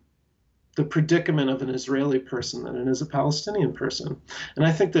the predicament of an Israeli person than it is a Palestinian person. And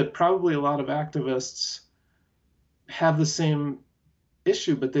I think that probably a lot of activists have the same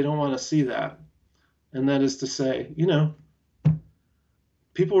issue, but they don't want to see that. And that is to say,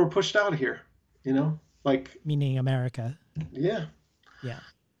 people were pushed out of here, like... Meaning America. Yeah. Yeah.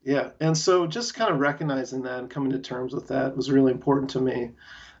 Yeah. And so just kind of recognizing that and coming to terms with that was really important to me.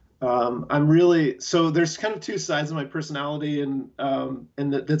 So there's kind of two sides of my personality, and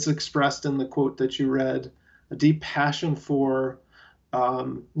that's expressed in the quote that you read, a deep passion for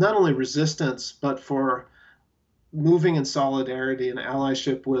not only resistance, but for moving in solidarity and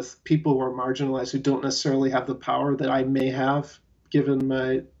allyship with people who are marginalized, who don't necessarily have the power that I may have given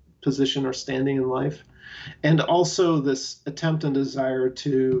my position or standing in life. And also this attempt and desire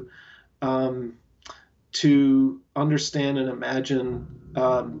to understand and imagine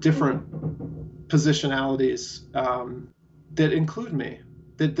different positionalities that include me,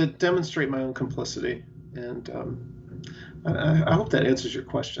 that demonstrate my own complicity. And I hope that answers your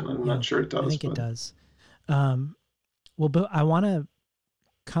question. I'm not sure it does. I think it does. Well, but I want to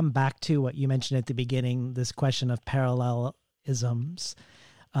come back to what you mentioned at the beginning, this question of parallelisms,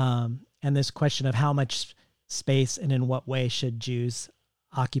 and this question of how much space and in what way should Jews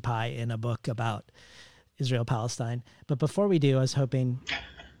occupy in a book about Israel-Palestine. But before we do, I was hoping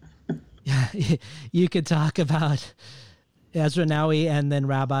you could talk about Ezra Nawi and then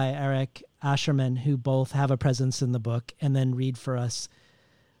Rabbi Eric Asherman, who both have a presence in the book, and then read for us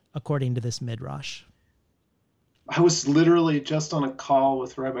according to this midrash. I was literally just on a call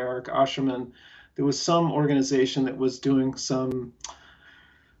with Rabbi Eric Asherman. There was some organization that was doing some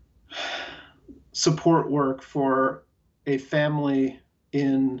support work for a family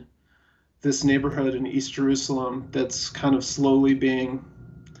in this neighborhood in East Jerusalem that's kind of slowly being,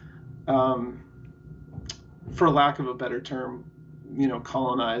 for lack of a better term,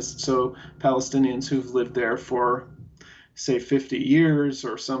 colonized. So Palestinians who've lived there for, say, 50 years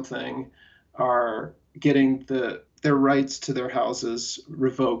or something are getting their rights to their houses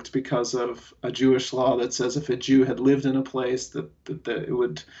revoked because of a Jewish law that says if a Jew had lived in a place that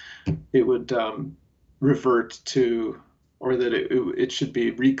it would revert to, or that it should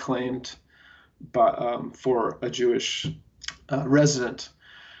be reclaimed for a Jewish resident.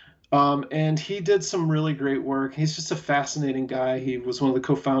 And he did some really great work. He's just a fascinating guy. He was one of the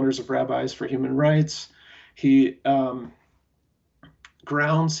co-founders of Rabbis for Human Rights. He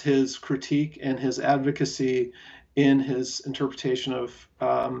grounds his critique and his advocacy in his interpretation of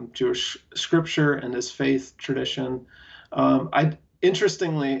Jewish scripture and his faith tradition.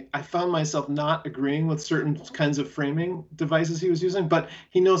 Interestingly, I found myself not agreeing with certain kinds of framing devices he was using, but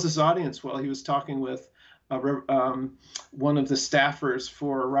he knows his audience well. He was talking with one of the staffers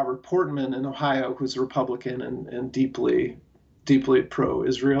for Robert Portman in Ohio, who's a Republican and deeply, deeply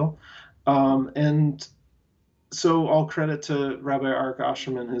pro-Israel. And so all credit to Rabbi Eric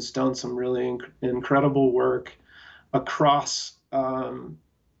Asherman, who's done some really incredible work across,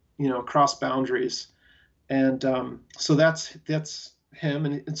 across boundaries. And so that's him.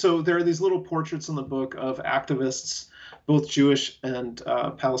 And so there are these little portraits in the book of activists, both Jewish and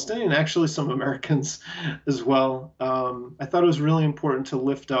Palestinian, actually some Americans as well. I thought it was really important to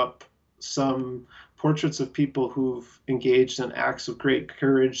lift up some portraits of people who've engaged in acts of great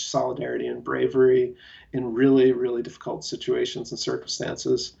courage, solidarity, and bravery in really, really difficult situations and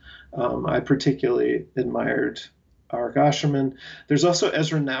circumstances. I particularly admired Eric Asherman. There's also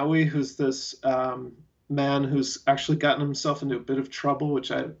Ezra Nawi, who's this man who's actually gotten himself into a bit of trouble,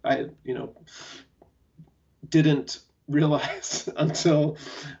 which I didn't realize until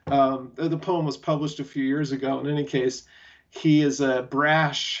the poem was published a few years ago. In any case, he is a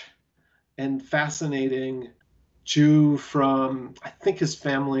brash and fascinating Jew from, I think his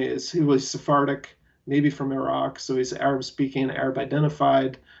family he was Sephardic, maybe from Iraq, so he's Arab speaking, Arab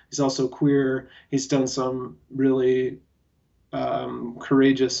identified. He's also queer. He's done some really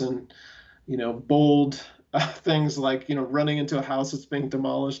courageous and bold things like running into a house that's being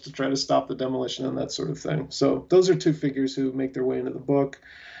demolished to try to stop the demolition and that sort of thing. So those are two figures who make their way into the book.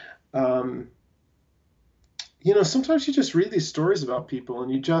 Sometimes you just read these stories about people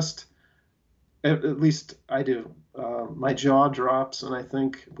and you just, at least I do, my jaw drops and I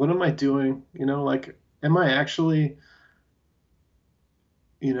think, what am I doing? Am I actually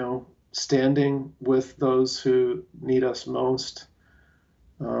standing with those who need us most?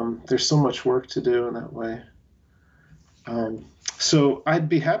 There's so much work to do in that way. So I'd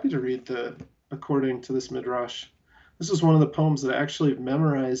be happy to read according to this midrash. This is one of the poems that I actually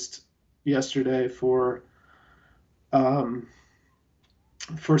memorized yesterday for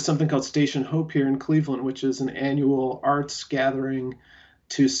something called Station Hope here in Cleveland, which is an annual arts gathering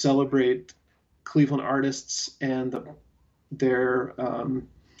to celebrate Cleveland artists and the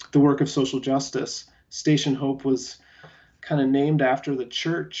work of social justice. Station Hope was kind of named after the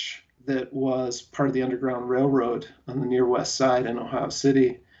church that was part of the Underground Railroad on the near west side in Ohio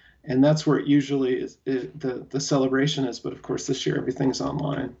City. And that's where it usually is, the celebration is. But of course, this year everything's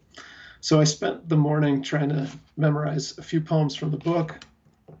online. So I spent the morning trying to memorize a few poems from the book.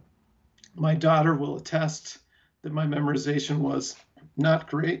 My daughter will attest that my memorization was not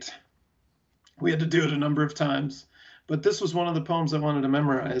great. We had to do it a number of times, but this was one of the poems I wanted to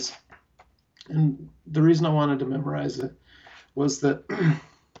memorize. And the reason I wanted to memorize it was that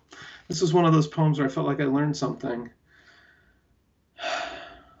this was one of those poems where I felt like I learned something.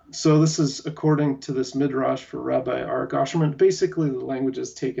 So this is according to this midrash for Rabbi Arik Osherman. Basically, the language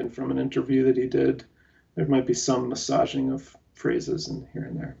is taken from an interview that he did. There might be some massaging of phrases in here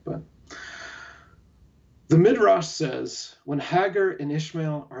and there, but the midrash says, when Hagar and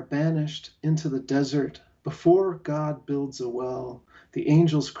Ishmael are banished into the desert, before God builds a well, the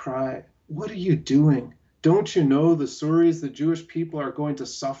angels cry, "What are you doing? Don't you know the stories the Jewish people are going to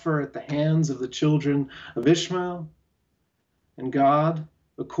suffer at the hands of the children of Ishmael?" And God,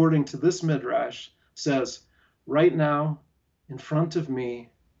 according to this midrash, says, right now, in front of me,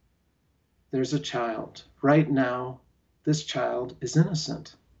 there's a child. Right now, this child is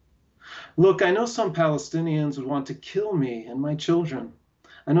innocent. Look, I know some Palestinians would want to kill me and my children.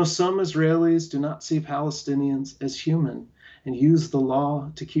 I know some Israelis do not see Palestinians as human and use the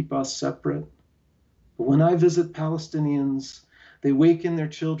law to keep us separate. But when I visit Palestinians, they waken their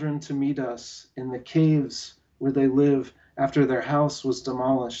children to meet us in the caves where they live after their house was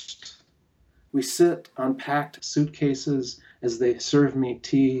demolished. We sit on packed suitcases as they serve me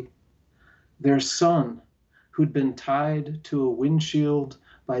tea. Their son, who'd been tied to a windshield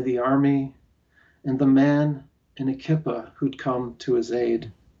by the army, and the man in a kippah who'd come to his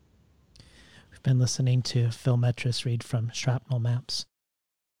aid. We've been listening to Phil Metris read from Shrapnel Maps.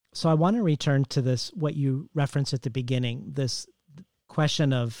 So I want to return to this, what you referenced at the beginning, this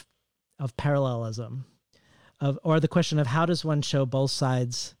question of parallelism, or the question of how does one show both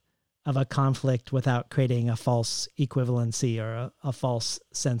sides of a conflict without creating a false equivalency or a false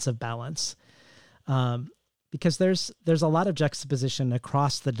sense of balance. Because there's a lot of juxtaposition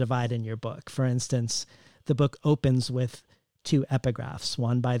across the divide in your book. For instance, the book opens with two epigraphs,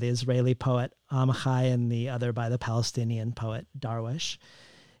 one by the Israeli poet Amichai and the other by the Palestinian poet Darwish.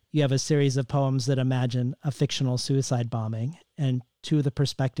 You have a series of poems that imagine a fictional suicide bombing, and two of the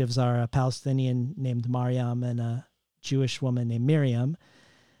perspectives are a Palestinian named Mariam and a Jewish woman named Miriam.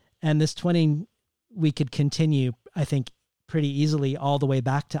 And this twinning, we could continue, I think, pretty easily all the way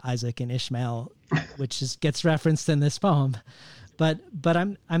back to Isaac and Ishmael, which gets referenced in this poem. But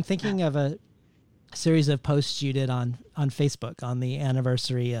I'm thinking of a series of posts you did on Facebook on the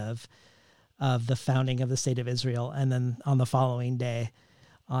anniversary of the founding of the State of Israel, and then on the following day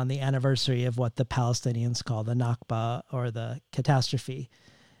on the anniversary of what the Palestinians call the Nakba, or the catastrophe.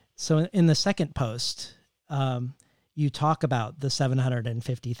 So in the second post, you talk about the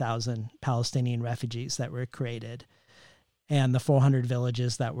 750,000 Palestinian refugees that were created and the 400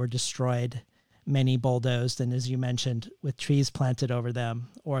 villages that were destroyed, many bulldozed, and as you mentioned, with trees planted over them,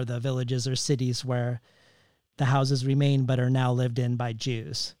 or the villages or cities where the houses remain but are now lived in by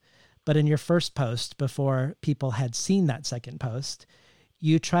Jews. But in your first post, before people had seen that second post,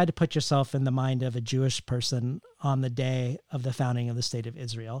 you try to put yourself in the mind of a Jewish person on the day of the founding of the State of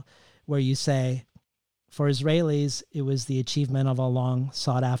Israel, where you say, for Israelis, it was the achievement of a long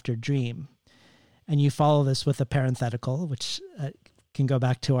sought-after dream. And you follow this with a parenthetical, which can go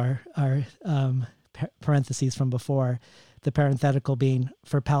back to our parentheses from before, the parenthetical being,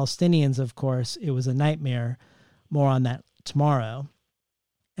 for Palestinians, of course, it was a nightmare. More on that tomorrow.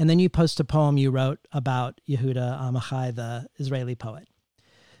 And then you post a poem you wrote about Yehuda Amichai, the Israeli poet.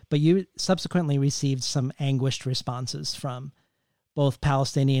 But you subsequently received some anguished responses from both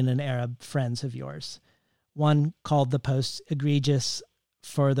Palestinian and Arab friends of yours. One called the post egregious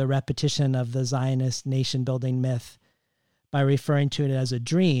for the repetition of the Zionist nation-building myth by referring to it as a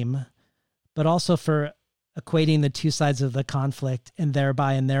dream, but also for equating the two sides of the conflict and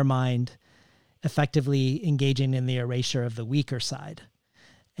thereby, in their mind, effectively engaging in the erasure of the weaker side.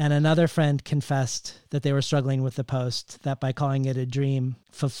 And another friend confessed that they were struggling with the post, that by calling it a dream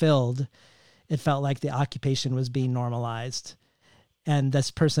fulfilled, it felt like the occupation was being normalized. And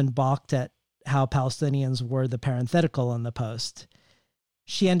this person balked at how Palestinians were the parenthetical in the post.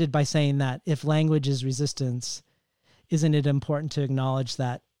 She ended by saying that if language is resistance, isn't it important to acknowledge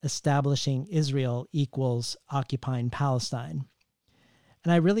that establishing Israel equals occupying Palestine?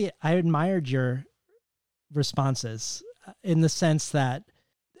 And I admired your responses in the sense that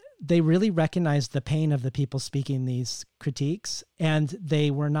they really recognized the pain of the people speaking these critiques, and they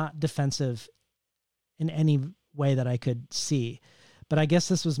were not defensive in any way that I could see. But I guess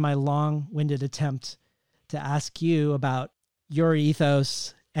this was my long-winded attempt to ask you about your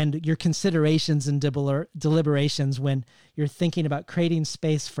ethos and your considerations and deliberations when you're thinking about creating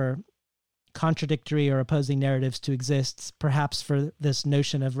space for contradictory or opposing narratives to exist, perhaps for this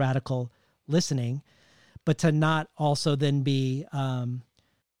notion of radical listening, but to not also then be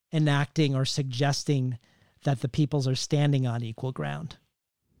enacting or suggesting that the peoples are standing on equal ground.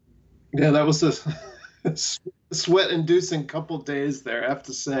 Yeah, that was a sweat-inducing couple days there, I have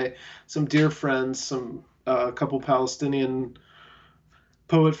to say. Some dear friends, a couple Palestinian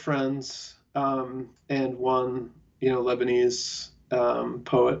poet friends, and one, Lebanese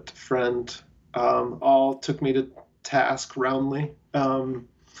poet friend, all took me to task roundly. And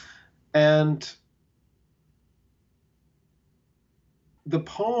that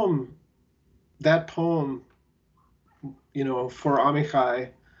poem, for Amichai,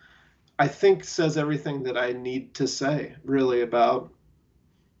 I think says everything that I need to say, really, about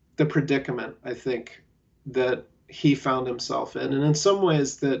the predicament, I think, that he found himself in, and in some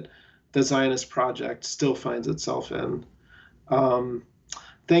ways that the Zionist project still finds itself in.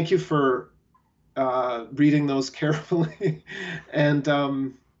 Thank you for reading those carefully. And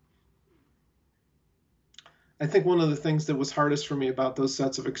I think one of the things that was hardest for me about those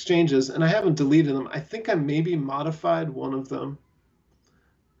sets of exchanges, and I haven't deleted them, I think I maybe modified one of them.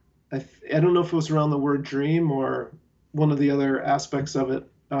 I don't know if it was around the word dream or one of the other aspects of it.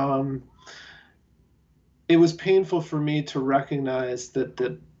 It was painful for me to recognize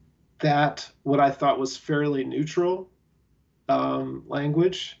that what I thought was fairly neutral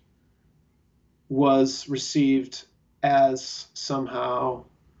language was received as somehow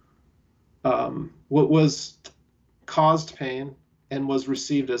what was caused pain, and was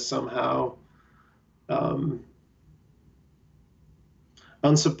received as somehow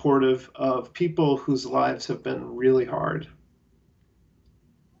unsupportive of people whose lives have been really hard.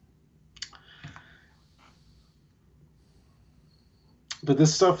 But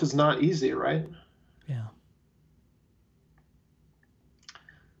this stuff is not easy, right? Yeah.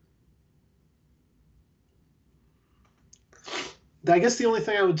 I guess the only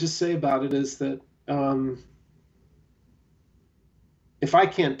thing I would just say about it is that if I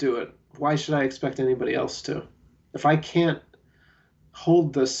can't do it, why should I expect anybody else to? If I can't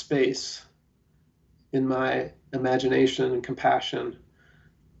hold the space in my imagination and compassion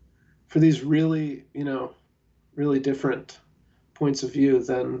for these really, really different points of view,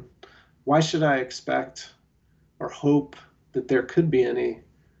 then why should I expect or hope that there could be any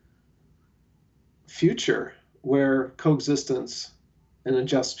future where coexistence and a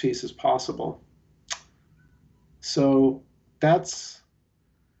just peace is possible? So that's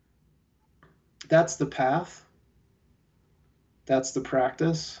the path. That's the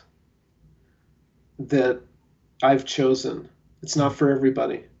practice that I've chosen. It's not for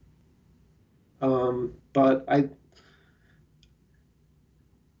everybody. But I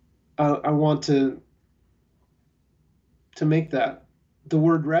want to make that. The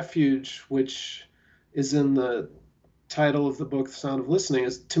word refuge, which is in the title of the book, The Sound of Listening,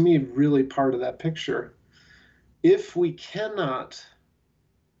 is to me really part of that picture. If we cannot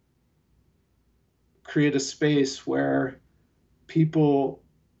create a space where people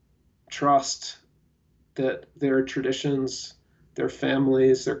trust that their traditions, their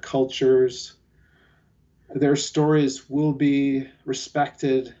families, their cultures, their stories will be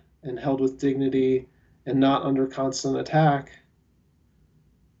respected and held with dignity and not under constant attack,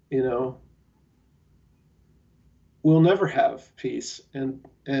 we'll never have peace, and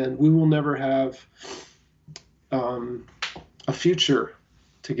we will never have a future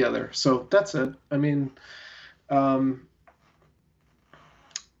together. So that's it. I mean, I'm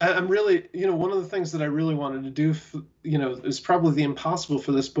really, one of the things that I really wanted to do, is probably the impossible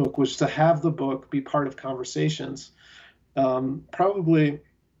for this book, was to have the book be part of conversations. Probably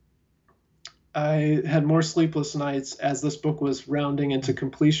I had more sleepless nights as this book was rounding into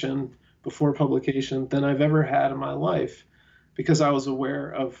completion before publication than I've ever had in my life, because I was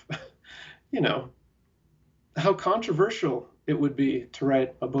aware of, how controversial it would be to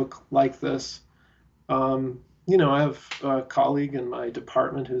write a book like this. I have a colleague in my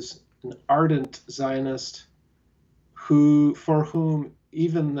department who's an ardent Zionist, for whom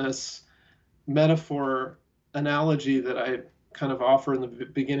even this metaphor analogy that I kind of offer in the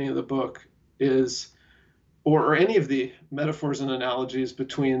beginning of the book is, or any of the metaphors and analogies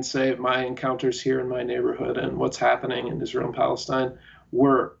between, say, my encounters here in my neighborhood and what's happening in Israel and Palestine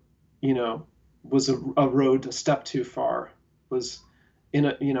was a road a step too far, was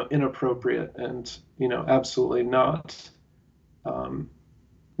inappropriate and absolutely not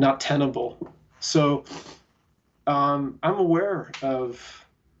tenable. So I'm aware of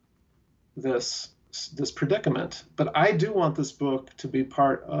this this predicament. But I do want this book to be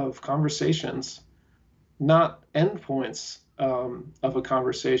part of conversations, not endpoints of a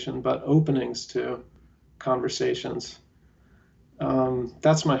conversation, but openings to conversations.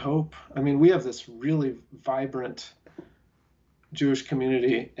 That's my hope. I mean, we have this really vibrant Jewish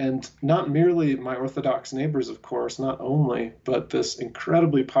community, and not merely my Orthodox neighbors, of course, not only, but this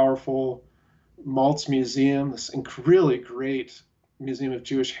incredibly powerful Maltz Museum, this really great Museum of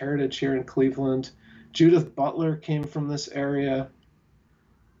Jewish Heritage here in Cleveland. Judith Butler came from this area.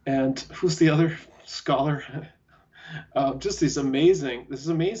 And who's the other scholar? Just this amazing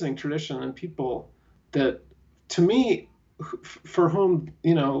tradition and people that, to me, for whom,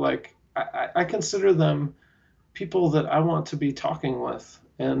 like, I consider them people that I want to be talking with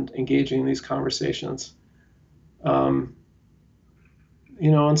and engaging in these conversations. On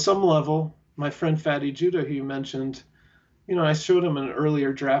some level, my friend Fadi Judah, who you mentioned, I showed him an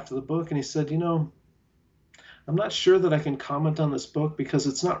earlier draft of the book, and he said, I'm not sure that I can comment on this book because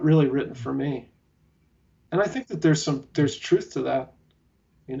it's not really written for me. And I think that there's truth to that.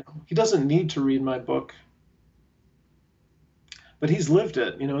 He doesn't need to read my book, but he's lived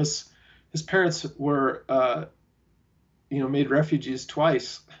it. His parents were, made refugees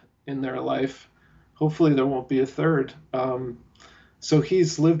twice in their life. Hopefully there won't be a third. So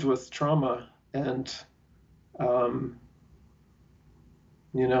he's lived with trauma, and,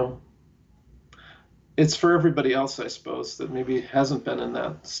 it's for everybody else, I suppose, that maybe hasn't been in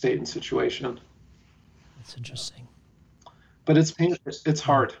that state and situation. That's interesting. But it's painful. It's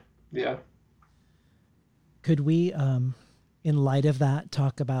hard. Yeah. Could we, in light of that,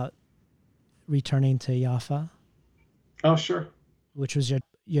 talk about returning to Jaffa? Oh, sure. Which was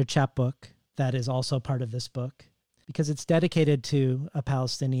your chapbook that is also part of this book, because it's dedicated to a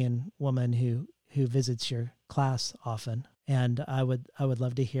Palestinian woman who visits your class often. And I would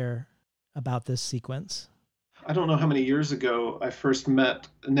love to hear about this sequence. I don't know how many years ago I first met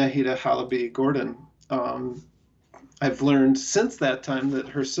Nahida Halaby Gordon. I've learned since that time that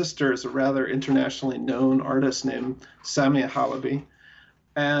her sister is a rather internationally known artist named Samia Halaby.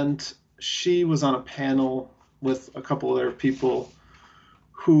 And she was on a panel with a couple other people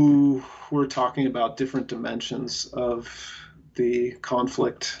who were talking about different dimensions of the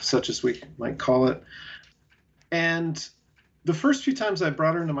conflict, such as we might call it. And the first few times I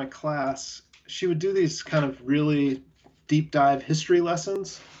brought her into my class, she would do these kind of really deep dive history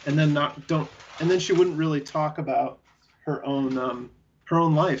lessons, and then she wouldn't really talk about her own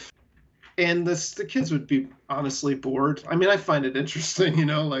life. And the kids would be honestly bored. I mean, I find it interesting,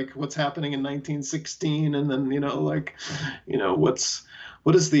 like what's happening in 1916, and then,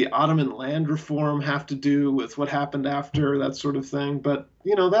 what does the Ottoman land reform have to do with what happened after, that sort of thing. But,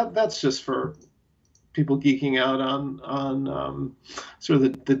 that's just for people geeking out on sort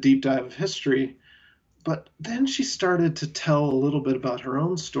of the deep dive of history. But then she started to tell a little bit about her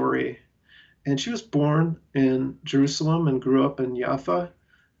own story. And she was born in Jerusalem and grew up in Jaffa,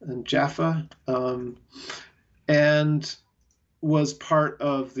 and was part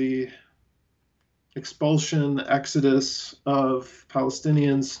of the expulsion, exodus of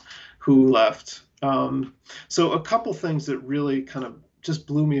Palestinians who left. So a couple things that really kind of just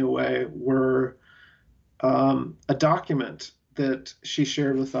blew me away were a document that she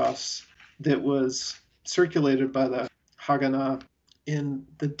shared with us that was circulated by the Haganah in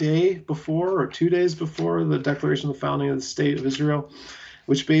the day before or 2 days before the declaration of the founding of the State of Israel,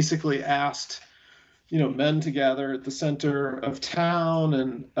 which basically asked, men to gather at the center of town,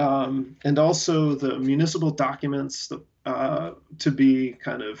 and also the municipal documents to be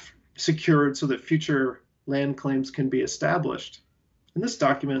kind of secured so that future land claims can be established. And this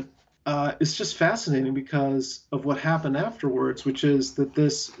document is just fascinating because of what happened afterwards, which is that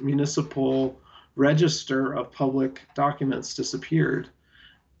this municipal register of public documents disappeared.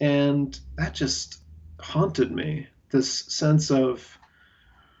 And that just haunted me, this sense of,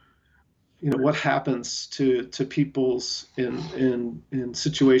 what happens to peoples in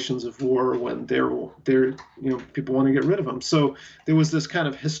situations of war when they're people want to get rid of them. So there was this kind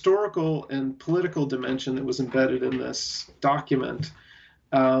of historical and political dimension that was embedded in this document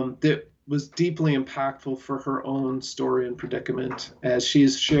that was deeply impactful for her own story and predicament, as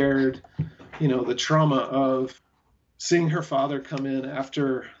she's shared, the trauma of seeing her father come in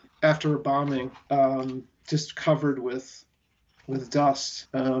after a bombing, just covered with dust.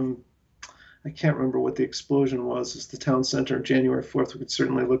 I can't remember what the explosion was. It's the town center on January 4th. We could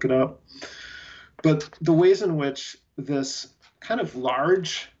certainly look it up. But the ways in which this kind of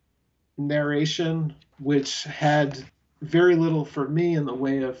large narration, which had very little for me in the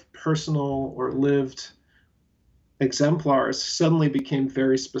way of personal or lived exemplars, suddenly became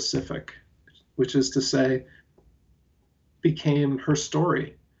very specific, which is to say, became her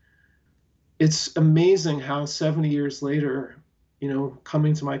story. It's amazing how 70 years later,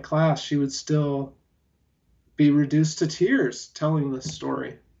 coming to my class, she would still be reduced to tears telling this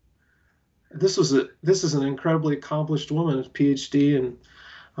story. This is an incredibly accomplished woman, a PhD in,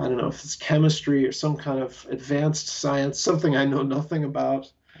 I don't know if it's chemistry or some kind of advanced science, something I know nothing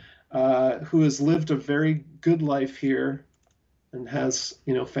about, who has lived a very good life here and has,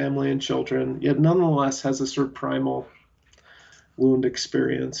 family and children, yet nonetheless has a sort of primal wound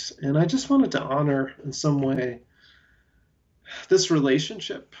experience. And I just wanted to honor in some way this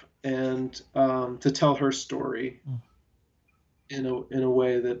relationship and to tell her story in a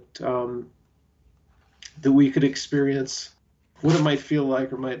way that that we could experience what it might feel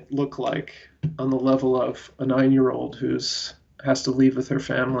like or might look like on the level of a 9-year-old who's has to leave with her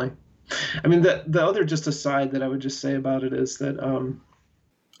family. I mean, the other just aside that I would just say about it is that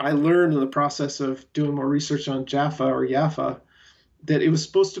I learned in the process of doing more research on Jaffa or Yafa that it was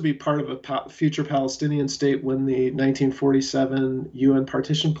supposed to be part of a future Palestinian state when the 1947 UN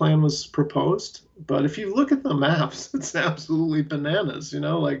partition plan was proposed. But if you look at the maps, it's absolutely bananas.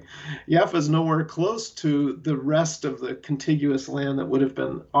 Like Jaffa is nowhere close to the rest of the contiguous land that would have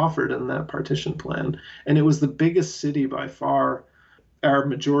been offered in that partition plan. And it was the biggest city by far. Arab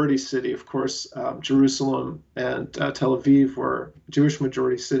majority city, of course, Jerusalem and Tel Aviv were Jewish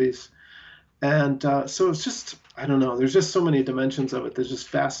majority cities. And so it's just, I don't know, there's just so many dimensions of it that just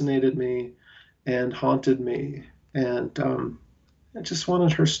fascinated me and haunted me. And I just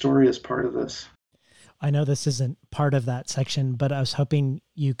wanted her story as part of this. I know this isn't part of that section, but I was hoping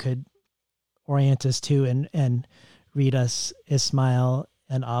you could orient us to and read us Ismail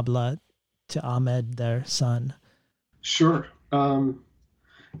and Abla to Ahmed, their son. Sure.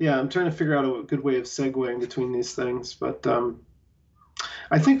 Yeah, I'm trying to figure out a good way of segueing between these things. But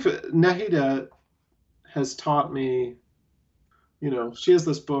I think Nahida has taught me, she has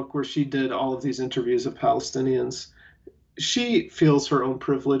this book where she did all of these interviews of Palestinians. She feels her own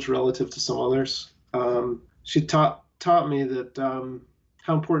privilege relative to some others. She taught me that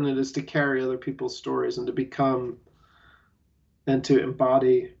how important it is to carry other people's stories and to become and to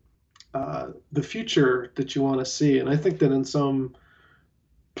embody the future that you want to see. And I think that in some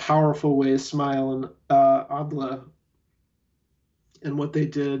powerful way, Ismail and Abla and what they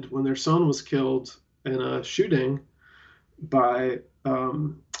did when their son was killed in a shooting by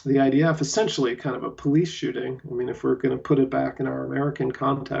the IDF, essentially kind of a police shooting. I mean, if we're going to put it back in our American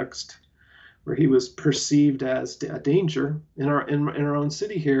context, where he was perceived as a danger in our own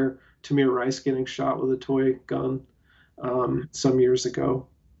city here, Tamir Rice getting shot with a toy gun some years ago.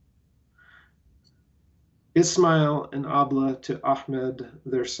 Ismail and Abla to Ahmed,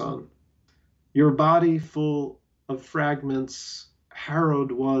 their son. Your body full of fragments,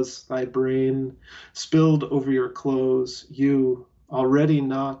 harrowed was thy brain, spilled over your clothes, you, already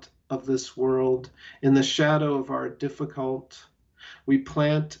not of this world, in the shadow of our difficult, we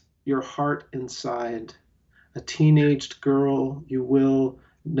plant your heart inside. A teenaged girl you will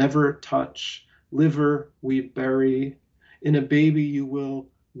never touch, liver we bury, in a baby you will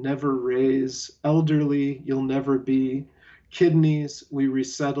never raise, elderly you'll never be, kidneys we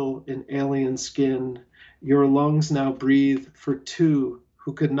resettle in alien skin, your lungs now breathe for two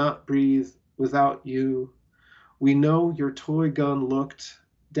who could not breathe without you. We know your toy gun looked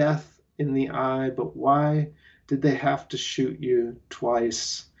death in the eye, but why did they have to shoot you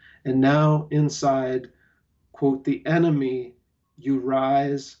twice? And now inside, quote, the enemy, you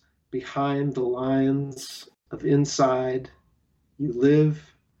rise behind the lines of inside, you live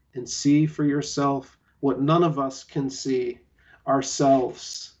and see for yourself what none of us can see,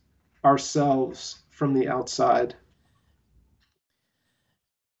 ourselves from the outside.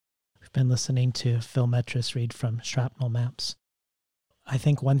 We've been listening to Phil Metris read from Shrapnel Maps. I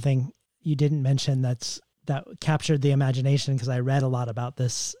think one thing you didn't mention that captured the imagination, because I read a lot about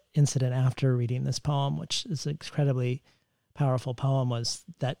this incident after reading this poem, which is an incredibly powerful poem, was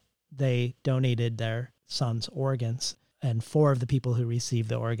that they donated their son's organs. And 4 of the people who received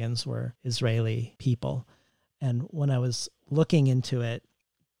the organs were Israeli people. And when I was looking into it,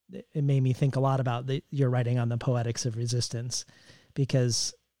 it made me think a lot about your writing on the poetics of resistance,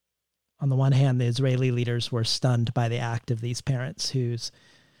 because on the one hand, the Israeli leaders were stunned by the act of these parents whose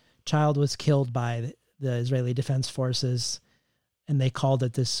child was killed by the Israeli Defense Forces, and they called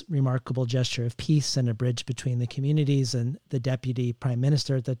it this remarkable gesture of peace and a bridge between the communities. And the deputy prime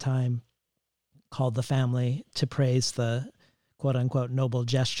minister at the time called the family to praise the quote-unquote noble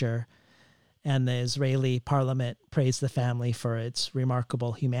gesture, and the Israeli parliament praised the family for its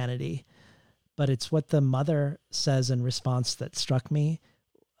remarkable humanity. But it's what the mother says in response that struck me.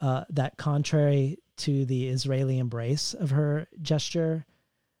 that contrary to the Israeli embrace of her gesture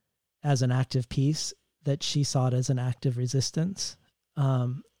as an act of peace, that she saw it as an act of resistance.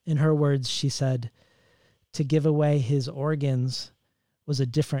 In her words, she said, to give away his organs was a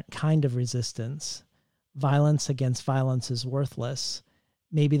different kind of resistance. Violence against violence is worthless.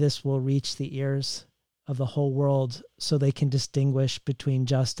 Maybe this will reach the ears of the whole world so they can distinguish between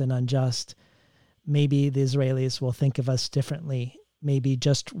just and unjust. Maybe the Israelis will think of us differently. Maybe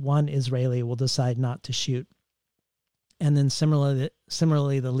just one Israeli will decide not to shoot. And then similarly,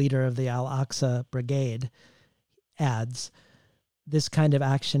 the leader of the Al-Aqsa Brigade adds, this kind of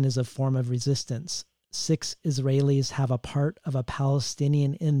action is a form of resistance. 6 Israelis have a part of a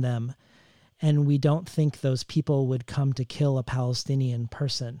Palestinian in them, and we don't think those people would come to kill a Palestinian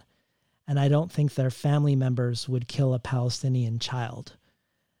person. And I don't think their family members would kill a Palestinian child.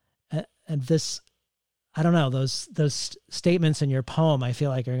 And this, I don't know, those statements in your poem, I feel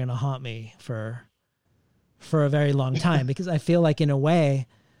like are going to haunt me for a very long time, because I feel like in a way,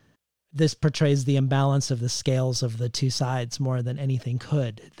 this portrays the imbalance of the scales of the two sides more than anything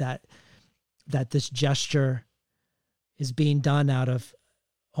could, that this gesture is being done out of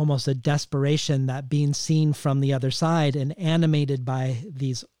almost a desperation, that being seen from the other side and animated by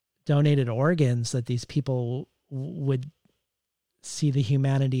these donated organs, that these people would see the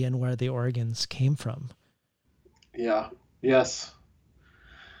humanity and where the organs came from. Yeah. Yes.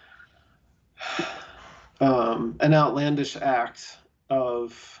 An outlandish act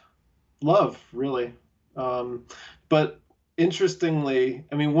of love, really. But interestingly,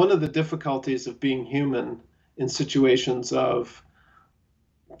 I mean, one of the difficulties of being human in situations of,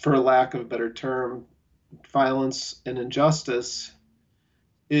 for lack of a better term, violence and injustice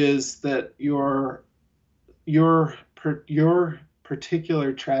is that your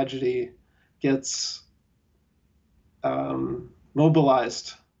particular tragedy gets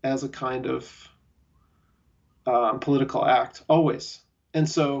mobilized as a kind of political act, always. And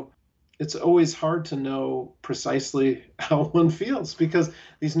so it's always hard to know precisely how one feels, because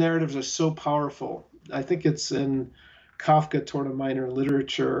these narratives are so powerful. I think it's in Kafka Toward a Minor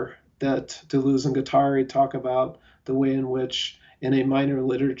Literature that Deleuze and Guattari talk about the way in which in a minor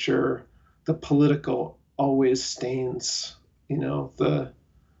literature, the political always stains, the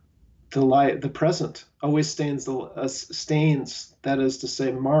present always stains, that is to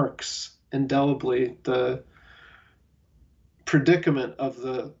say, marks indelibly the predicament of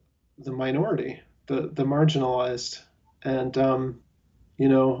the minority, the marginalized. And,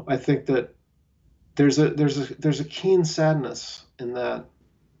 I think that there's a keen sadness in that.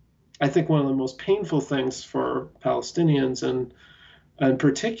 I think one of the most painful things for Palestinians, and in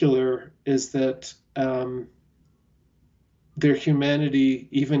particular, is that their humanity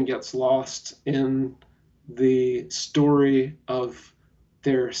even gets lost in the story of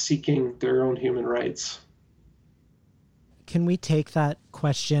their seeking their own human rights. Can we take that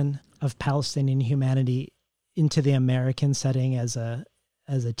question of Palestinian humanity into the American setting as a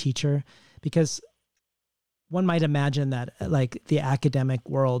teacher? Because one might imagine that like the academic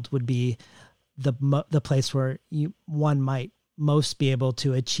world would be the place where one might most be able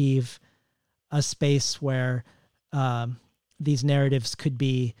to achieve a space where these narratives could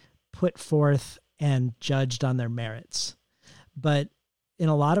be put forth and judged on their merits. But in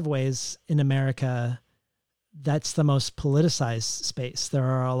a lot of ways in America, that's the most politicized space. There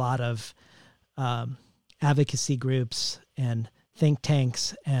are a lot of advocacy groups and think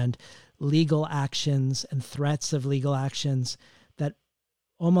tanks and legal actions and threats of legal actions that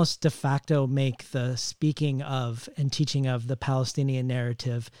almost de facto make the speaking of and teaching of the Palestinian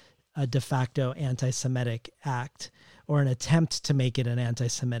narrative a de facto anti-Semitic act, or an attempt to make it an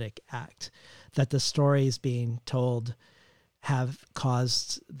anti-Semitic act, that the stories being told have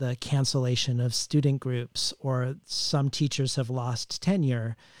caused the cancellation of student groups, or some teachers have lost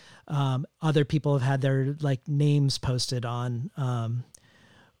tenure. Other people have had their names posted on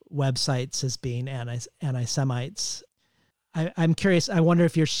websites as being anti-Semites. I'm curious, I wonder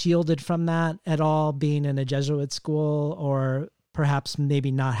if you're shielded from that at all, being in a Jesuit school, or perhaps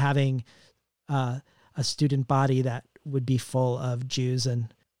maybe not having a student body that would be full of Jews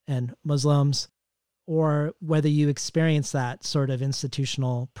and Muslims, or whether you experience that sort of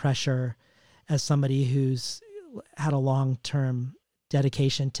institutional pressure as somebody who's had a long-term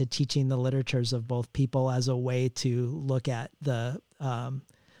dedication to teaching the literatures of both people as a way to look at the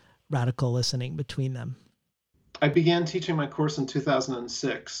radical listening between them. I began teaching my course in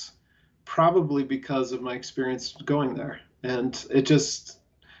 2006, probably because of my experience going there. And it just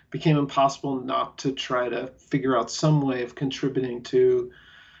became impossible not to try to figure out some way of contributing to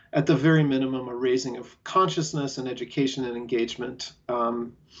at the very minimum, a raising of consciousness and education and engagement.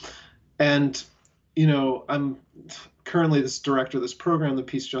 And, you know, I'm currently this director of this program, the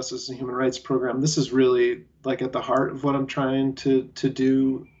Peace, Justice, and Human Rights program. This is really like at the heart of what I'm trying to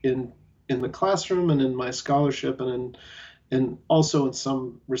do in the classroom and in my scholarship and also in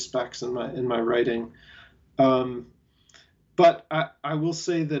some respects in my writing. But I will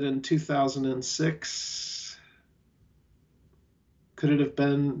say that in 2006, could it have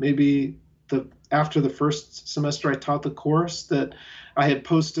been maybe after the first semester I taught the course, that I had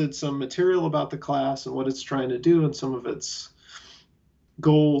posted some material about the class and what it's trying to do and some of its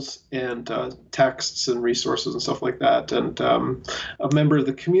goals and texts and resources and stuff like that. And a member of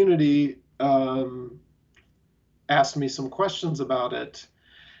the community asked me some questions about it.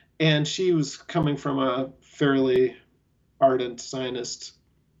 And she was coming from a fairly ardent Zionist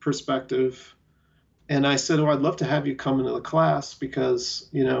perspective. And I said, I'd love to have you come into the class because,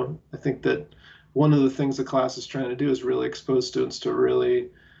 you know, I think that one of the things the class is trying to do is really expose students to really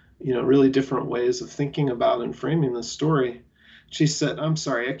different ways of thinking about and framing this story. She said, I'm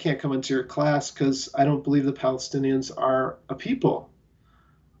sorry, I can't come into your class because I don't believe the Palestinians are a people.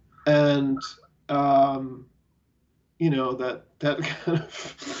 And, you know, that kind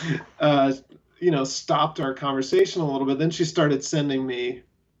of, stopped our conversation a little bit. Then she started sending me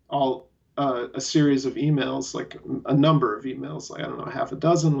a series of emails, like a number of emails, like, I don't know, half a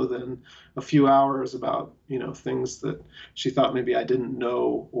dozen within a few hours about, you know, things that she thought maybe I didn't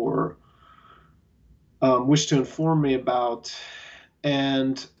know or wished to inform me about.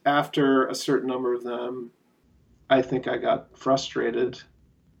 And after a certain number of them, I think I got frustrated.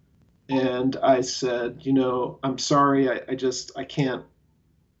 And I said, you know, I'm sorry, I can't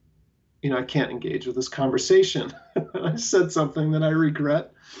engage with this conversation. I said something that I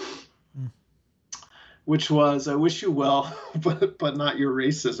regret, which was, I wish you well, but not your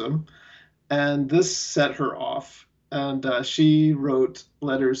racism. And this set her off. And she wrote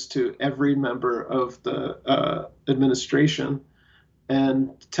letters to every member of the administration and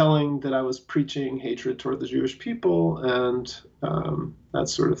telling that I was preaching hatred toward the Jewish people and that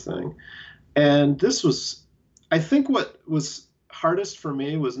sort of thing. And this was, I think what was hardest for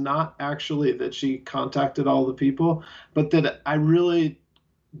me was not actually that she contacted all the people, but that I really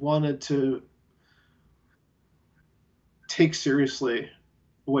wanted to take seriously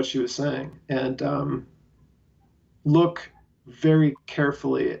what she was saying and look very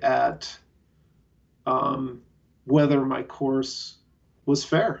carefully at whether my course was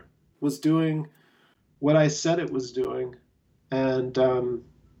fair, was doing what I said it was doing. And,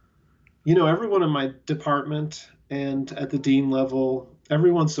 you know, everyone in my department and at the dean level,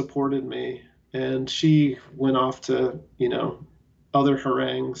 everyone supported me. And she went off to, you know, other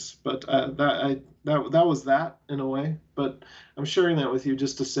harangues, but that was that in a way. But I'm sharing that with you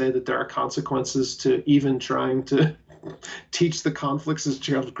just to say that there are consequences to even trying to teach the conflicts, as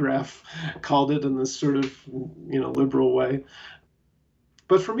Gerald Graff called it, in this sort of, you know, liberal way.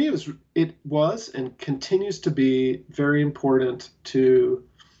 But for me, it was and continues to be very important to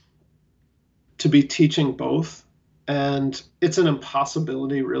be teaching both. And it's an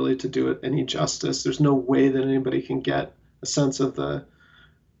impossibility really to do it any justice. There's no way that anybody can get a sense of the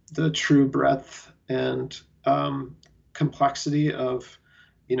true breadth and complexity of,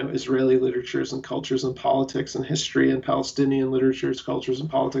 you know, Israeli literatures and cultures and politics and history, and Palestinian literatures, cultures, and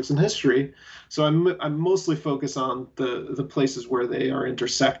politics and history. So I'm mostly focused on the places where they are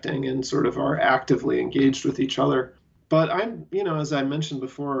intersecting and sort of are actively engaged with each other. But I'm, you know, as I mentioned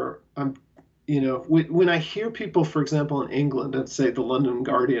before, you know, when I hear people, for example, in England, and say the London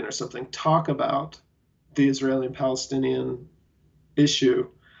Guardian or something, talk about the Israeli and Palestinian issue,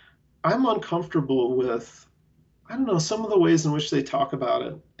 I'm uncomfortable with, I don't know, some of the ways in which they talk about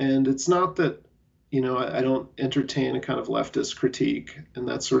it. And it's not that, you know, I don't entertain a kind of leftist critique and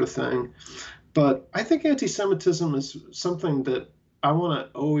that sort of thing. But I think anti-Semitism is something that I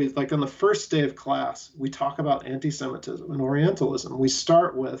want to always, like on the first day of class, we talk about anti-Semitism and Orientalism. We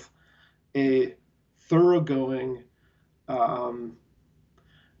start with a thoroughgoing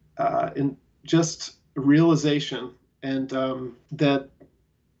in just realization and that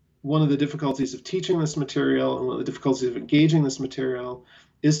one of the difficulties of teaching this material and one of the difficulties of engaging this material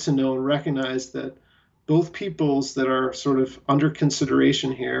is to know and recognize that both peoples that are sort of under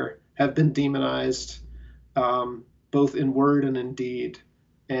consideration here have been demonized, both in word and in deed.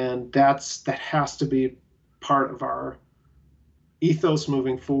 And that has to be part of our ethos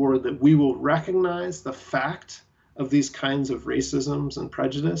moving forward, that we will recognize the fact of these kinds of racisms and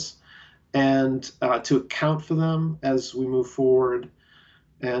prejudice and to account for them as we move forward,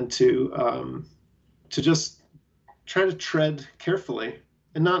 and to just try to tread carefully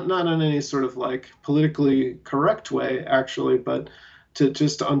and not in any sort of like politically correct way, actually, but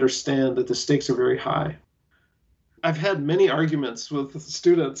to understand that the stakes are very high. I've had many arguments with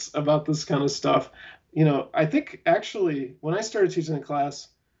students about this kind of stuff. I think actually when I started teaching the class,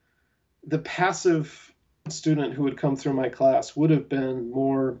 the passive student who would come through my class would have been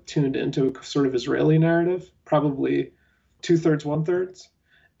more tuned into a sort of Israeli narrative, probably 2/3, 1/3.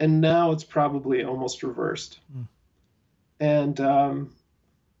 And now it's probably almost reversed. And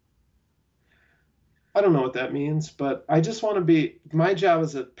I don't know what that means, but I just want to be, my job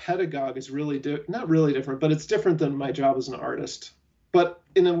as a pedagogue is really, not really different, but it's different than my job as an artist. But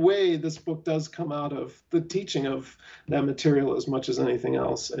in a way, this book does come out of the teaching of that material as much as anything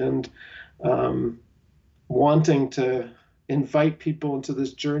else. And wanting to invite people into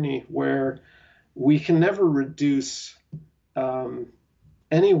this journey where we can never reduce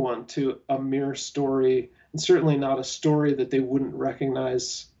anyone to a mere story, and certainly not a story that they wouldn't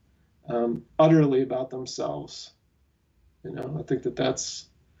recognize utterly about themselves. I think that's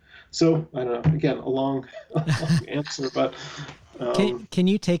so. I don't know. Again, a long answer, but can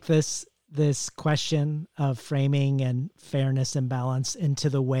you take this question of framing and fairness and balance into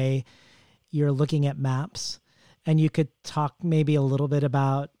the way you're looking at maps? And you could talk maybe a little bit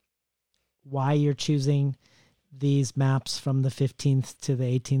about why you're choosing these maps from the 15th to the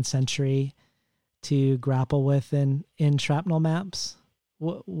 18th century to grapple with in shrapnel maps.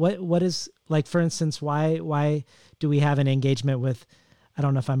 What is, like, for instance, why do we have an engagement with, I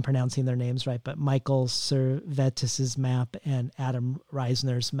don't know if I'm pronouncing their names right, but Michael Servetus's map and Adam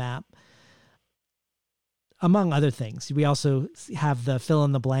Reisner's map, among other things? We also have the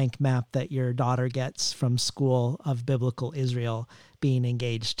fill-in-the-blank map that your daughter gets from School of Biblical Israel, being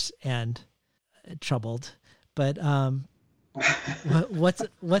engaged and troubled. But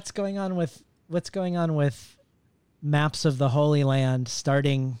what's going on with maps of the Holy Land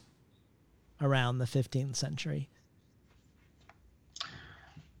starting around the 15th century?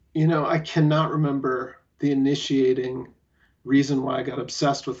 I cannot remember the initiating reason why I got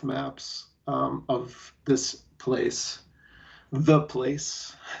obsessed with maps of this place, the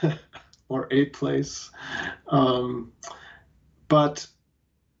place, or a place. But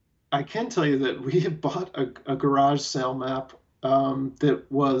I can tell you that we had bought a garage sale map that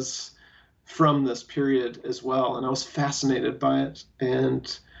was from this period as well, and I was fascinated by it. And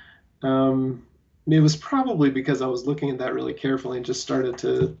it was probably because I was looking at that really carefully and just started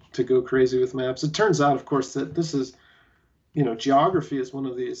to go crazy with maps. It turns out, of course, that this is, geography is one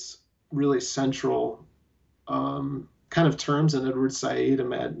of these really central kind of terms in Edward Said,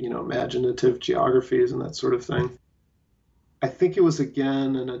 imaginative geographies and that sort of thing. I think it was,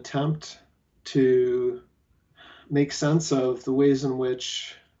 again, an attempt to make sense of the ways in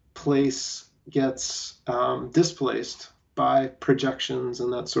which place gets displaced by projections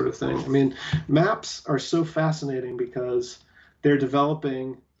and that sort of thing. I mean, maps are so fascinating because they're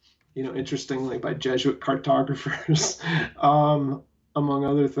developing, interestingly, by Jesuit cartographers, among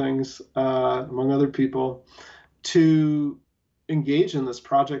other things, among other people, to engage in this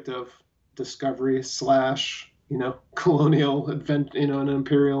project of discovery / colonial and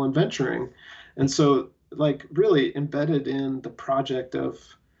imperial adventuring. And so, like, really embedded in the project of,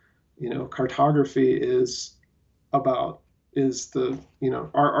 cartography is the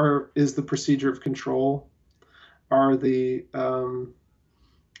procedure of control, are the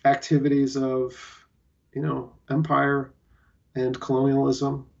activities of, empire and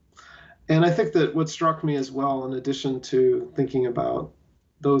colonialism. And I think that what struck me as well, in addition to thinking about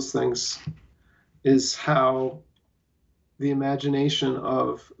those things, is how the imagination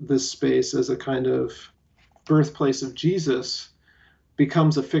of this space as a kind of birthplace of Jesus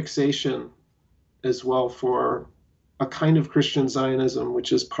becomes a fixation as well for a kind of Christian Zionism,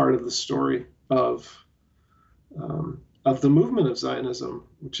 which is part of the story of the movement of Zionism,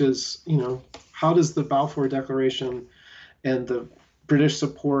 which is, how does the Balfour Declaration and the British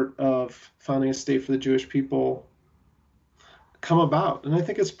support of founding a state for the Jewish people come about? And I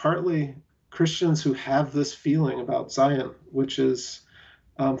think it's partly Christians who have this feeling about Zion, which is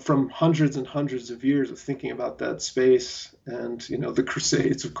from hundreds and hundreds of years of thinking about that space and, the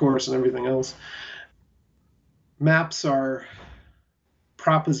Crusades, of course, and everything else. Maps are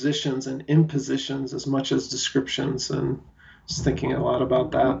propositions and impositions as much as descriptions, and just thinking a lot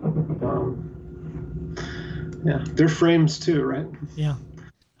about that. They're frames too, right? Yeah.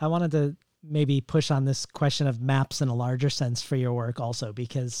 I wanted to maybe push on this question of maps in a larger sense for your work also,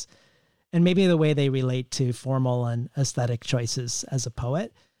 because, and maybe the way they relate to formal and aesthetic choices as a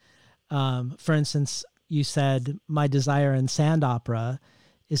poet. For instance, you said, my desire in Sand Opera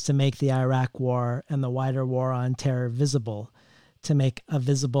is to make the Iraq War and the wider war on terror visible to make a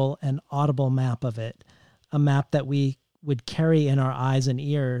visible and audible map of it, a map that we would carry in our eyes and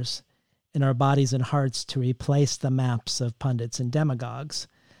ears, in our bodies and hearts, to replace the maps of pundits and demagogues.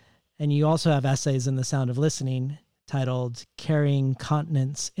 And you also have essays in The Sound of Listening titled Carrying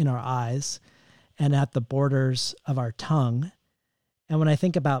Continents in Our Eyes and At the Borders of Our Tongue. And when I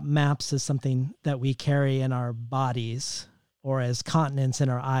think about maps as something that we carry in our bodies or as continents in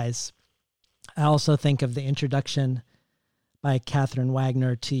our eyes, I also think of the introduction by Catherine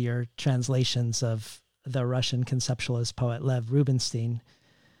Wagner to your translations of the Russian conceptualist poet Lev Rubinstein,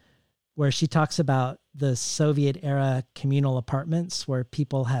 where she talks about the Soviet-era communal apartments where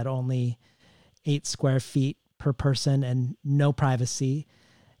people had only 8 square feet per person and no privacy,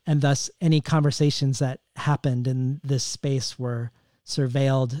 and thus any conversations that happened in this space were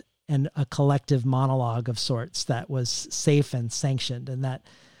surveilled and a collective monologue of sorts that was safe and sanctioned, and that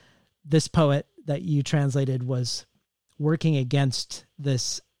this poet that you translated was working against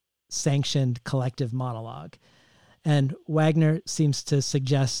this sanctioned collective monologue. And Wagner seems to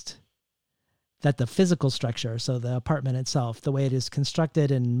suggest that the physical structure, so the apartment itself, the way it is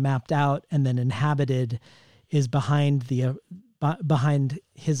constructed and mapped out and then inhabited, is behind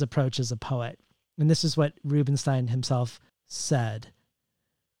his approach as a poet. And this is what Rubinstein himself said.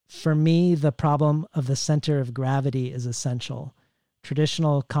 For me, the problem of the center of gravity is essential.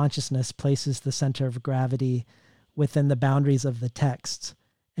 Traditional consciousness places the center of gravity within the boundaries of the text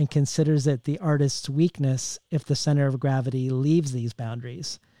and considers it the artist's weakness if the center of gravity leaves these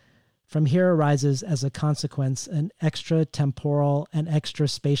boundaries. From here arises, as a consequence, an extra-temporal and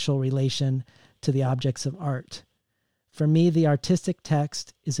extra-spatial relation to the objects of art. For me, the artistic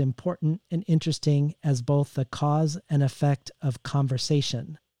text is important and interesting as both the cause and effect of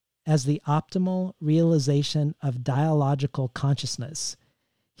conversation, as the optimal realization of dialogical consciousness.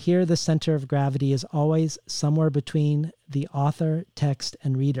 Here, the center of gravity is always somewhere between the author, text,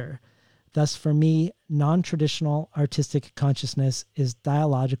 and reader. Thus, for me, non-traditional artistic consciousness is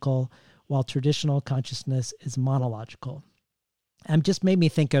dialogical, while traditional consciousness is monological. And just made me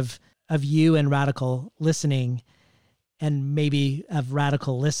think of you and radical listening, and maybe of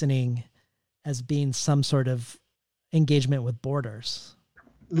radical listening as being some sort of engagement with borders.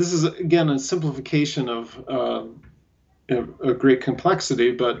 This is, again, a simplification of a great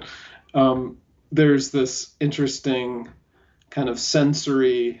complexity, but there's this interesting kind of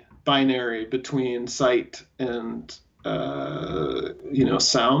sensory binary between sight and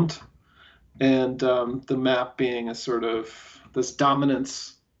sound, and the map being a sort of this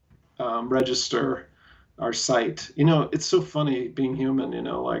dominance register, our sight. It's so funny being human,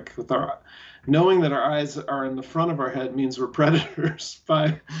 like with our knowing that our eyes are in the front of our head means we're predators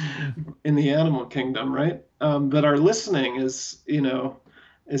in the animal kingdom, right? But our listening is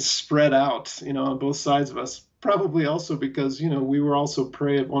spread out, on both sides of us, probably also because, we were also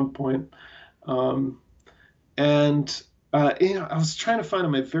prey at one point. I was trying to find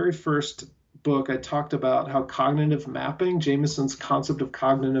in my very first book, I talked about how cognitive mapping, Jameson's concept of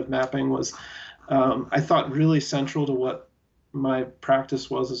cognitive mapping was, I thought, really central to what my practice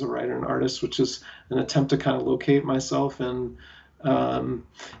was as a writer and artist, which is an attempt to kind of locate myself in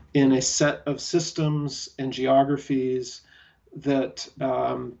a set of systems and geographies that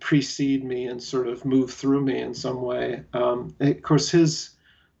precede me and sort of move through me in some way. Of course, his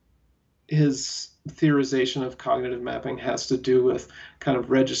theorization of cognitive mapping has to do with kind of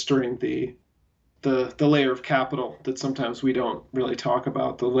registering the layer of capital that sometimes we don't really talk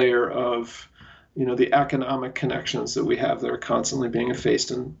about, the layer of the economic connections that we have that are constantly being effaced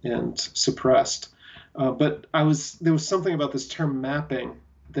and suppressed. But there was something about this term mapping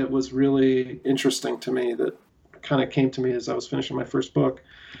that was really interesting to me that kind of came to me as I was finishing my first book.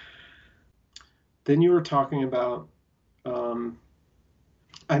 Then you were talking about,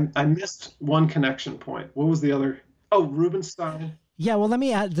 I missed one connection point. What was the other? Oh, Rubinstein. Yeah, well, let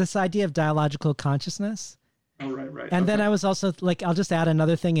me add this idea of dialogical consciousness. Oh, right. And then I was also I'll just add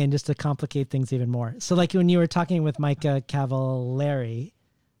another thing in just to complicate things even more. So when you were talking with Micah Cavallari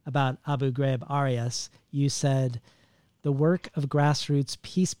about Abu Ghraib Arias, you said the work of grassroots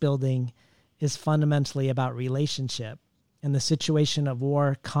peace building is fundamentally about relationship, and the situation of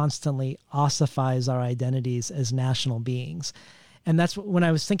war constantly ossifies our identities as national beings. And that's when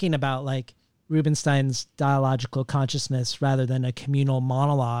I was thinking about Rubinstein's dialogical consciousness rather than a communal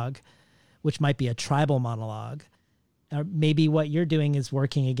monologue, which might be a tribal monologue. Maybe what you're doing is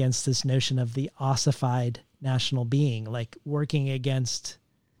working against this notion of the ossified national being, working against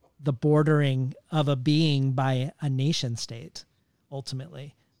the bordering of a being by a nation state,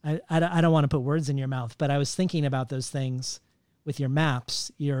 ultimately. I don't want to put words in your mouth, but I was thinking about those things with your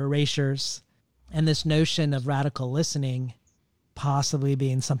maps, your erasures, and this notion of radical listening possibly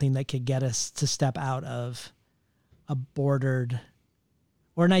being something that could get us to step out of a bordered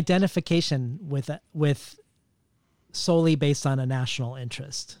or an identification with solely based on a national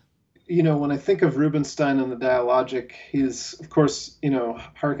interest. When I think of Rubinstein and the dialogic, he's, of course,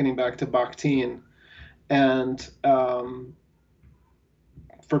 hearkening back to Bakhtin. And for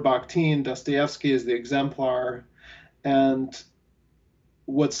Bakhtin, Dostoevsky is the exemplar. And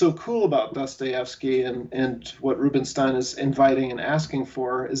what's so cool about Dostoevsky and what Rubinstein is inviting and asking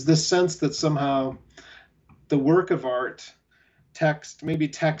for is this sense that somehow the work of art, maybe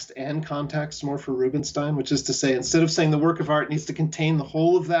text and context more for Rubinstein, which is to say, instead of saying the work of art needs to contain the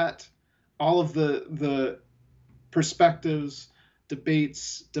whole of that, all of the perspectives,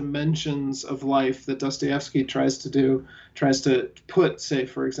 debates, dimensions of life that Dostoevsky tries to put, say,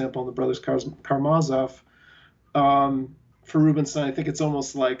 for example, in the Brothers Karamazov, for Rubinstein, I think it's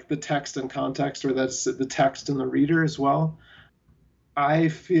almost like the text and context, or that's the text and the reader as well. I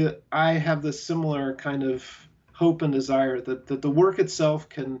feel I have this similar kind of hope and desire that the work itself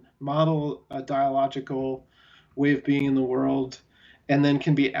can model a dialogical way of being in the world, and then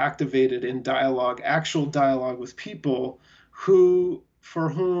can be activated in dialogue, actual dialogue with people for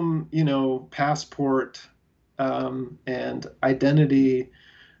whom passport and identity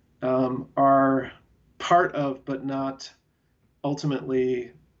are part of, but not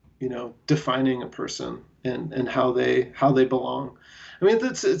ultimately, defining a person and how they belong. I mean,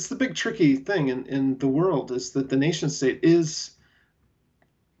 it's the big tricky thing in the world, is that the nation state is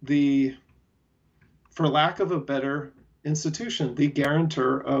for lack of a better institution, the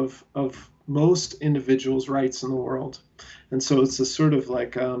guarantor of most individuals' rights in the world. And so it's a sort of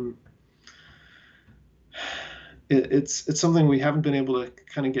like it's something we haven't been able to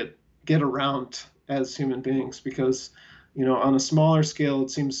kind of get around as human beings, because on a smaller scale it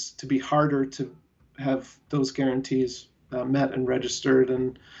seems to be harder to have those guarantees met and registered,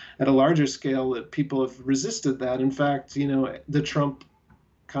 and at a larger scale that people have resisted that. In fact, the Trump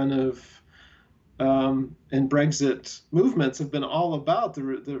kind of and Brexit movements have been all about the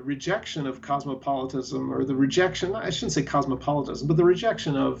rejection of cosmopolitanism, or the rejection, I shouldn't say cosmopolitanism, but the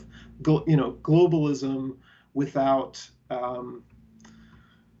rejection of globalism without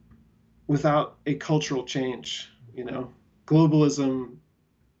a cultural change. Globalism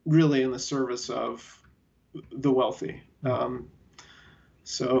really in the service of the wealthy.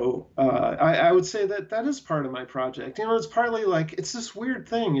 So I would say that is part of my project. It's partly like, it's this weird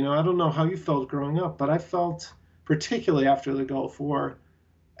thing, I don't know how you felt growing up, but I felt, particularly after the Gulf War,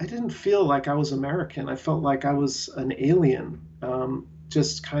 I didn't feel like I was American. I felt like I was an alien,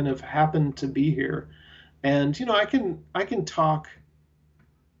 just kind of happened to be here. And, I can talk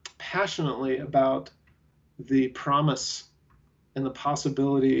passionately about the promise and the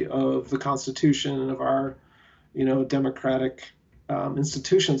possibility of the Constitution and of our, democratic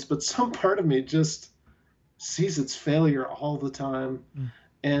institutions, but some part of me just sees its failure all the time,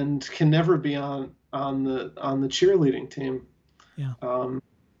 and can never be on the cheerleading team. Yeah.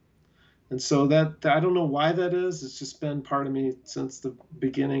 And so that, I don't know why that is. It's just been part of me since the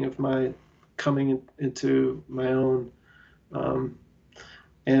beginning of my coming into my own.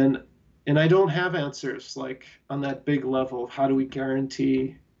 And I don't have answers like on that big level of how do we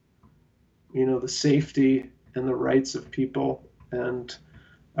guarantee, the safety and the rights of people. And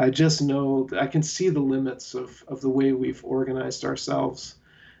I just know that I can see the limits of the way we've organized ourselves.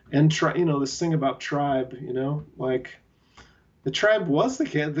 And this thing about tribe, like the tribe was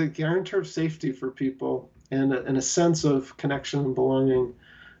the guarantor of safety for people and a sense of connection and belonging.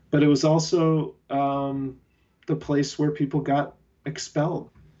 But it was also the place where people got expelled.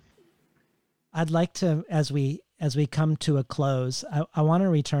 I'd like to, as we come to a close, I want to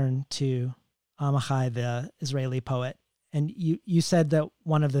return to Amichai, the Israeli poet. And you said that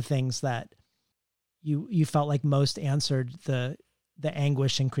one of the things that you felt like most answered the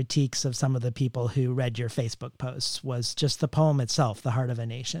anguish and critiques of some of the people who read your Facebook posts was just the poem itself, The Heart of a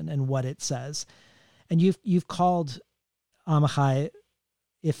Nation, and what it says. And you've called Amichai,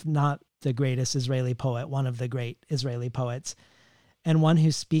 if not the greatest Israeli poet, one of the great Israeli poets, and one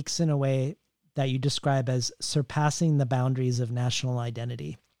who speaks in a way that you describe as surpassing the boundaries of national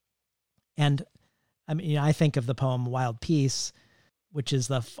identity. And I mean, I think of the poem Wild Peace, which is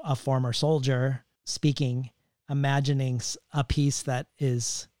a former soldier speaking, imagining a peace that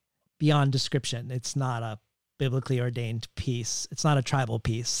is beyond description. It's not a biblically ordained peace. It's not a tribal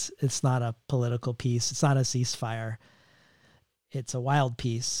peace. It's not a political peace. It's not a ceasefire. It's a wild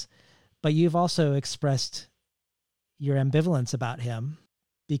peace. But you've also expressed your ambivalence about him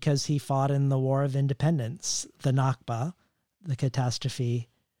because he fought in the War of Independence, the Nakba, the catastrophe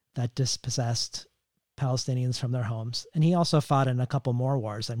that dispossessed Palestinians from their homes. And he also fought in a couple more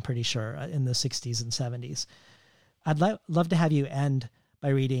wars, I'm pretty sure, in the 60s and 70s. I'd love to have you end by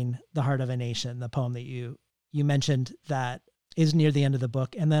reading The Heart of a Nation, the poem that you mentioned that is near the end of the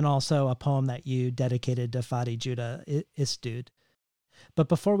book, and then also a poem that you dedicated to Fadi Judah Isdud. But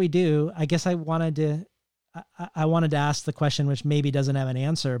before we do, I guess I wanted to ask the question, which maybe doesn't have an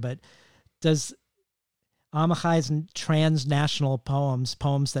answer, but does Amichai's transnational poems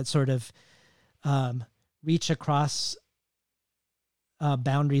that sort of reach across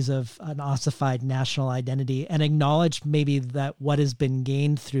boundaries of an ossified national identity and acknowledge maybe that what has been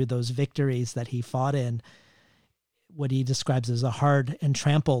gained through those victories that he fought in, what he describes as a hard and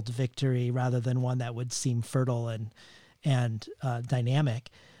trampled victory rather than one that would seem fertile and dynamic.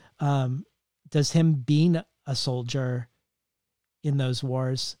 Does him being a soldier in those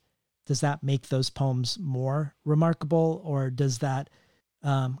wars, does that make those poems more remarkable, or does that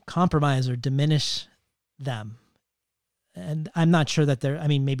compromise or diminish them? And I'm not sure that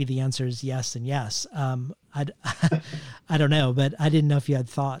maybe the answer is yes and yes. I don't know, but I didn't know if you had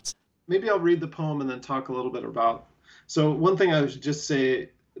thoughts. Maybe I'll read the poem and then talk a little bit about. So one thing I should just say,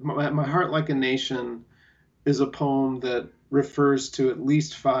 My Heart Like a Nation is a poem that refers to at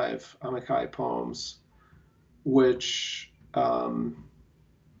least 5 Amichai poems, which I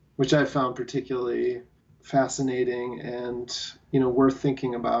found particularly fascinating and, worth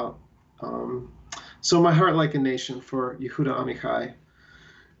thinking about. So My Heart Like a Nation for Yehuda Amichai.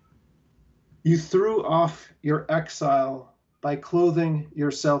 You threw off your exile by clothing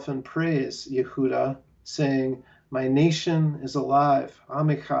yourself in praise, Yehuda, saying, my nation is alive,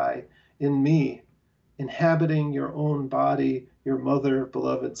 Amichai, in me, inhabiting your own body, your mother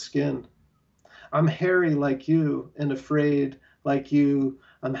beloved skin. I'm hairy like you and afraid like you.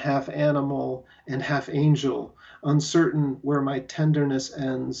 I'm half animal and half angel, uncertain where my tenderness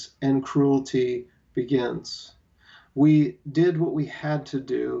ends and cruelty begins. We did what we had to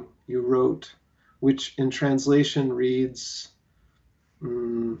do, you wrote, which in translation reads,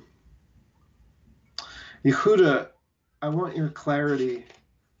 Yehuda, I want your clarity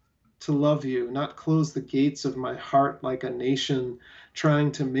to love you, not close the gates of my heart like a nation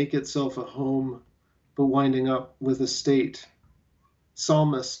trying to make itself a home, but winding up with a state.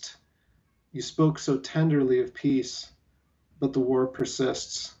 Psalmist, you spoke so tenderly of peace, but the war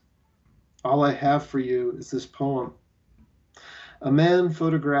persists. All I have for you is this poem. A man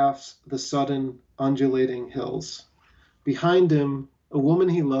photographs the sudden undulating hills. Behind him, a woman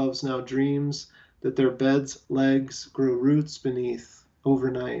he loves now dreams that their bed's legs grow roots beneath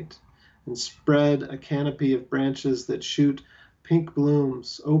overnight and spread a canopy of branches that shoot pink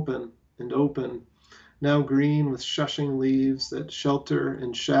blooms open and open, now green with shushing leaves that shelter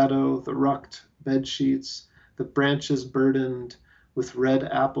and shadow the rucked bed sheets, the branches burdened with red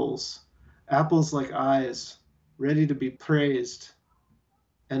apples, apples like eyes, ready to be praised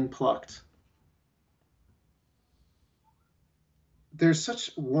and plucked. There's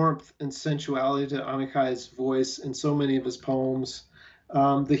such warmth and sensuality to Amichai's voice in so many of his poems.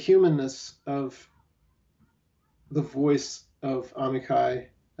 The humanness of the voice of Amichai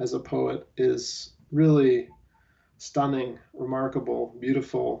as a poet is really stunning, remarkable,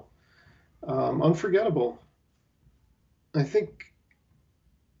 beautiful, unforgettable. I think,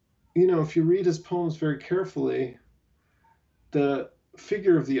 if you read his poems very carefully, the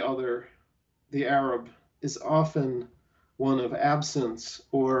figure of the other, the Arab, is often one of absence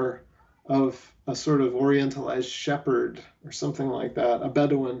or of a sort of orientalized shepherd or something like that, a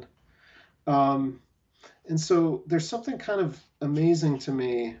Bedouin. And so there's something kind of amazing to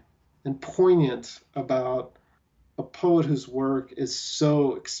me and poignant about a poet whose work is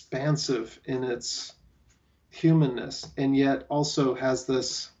so expansive in its humanness and yet also has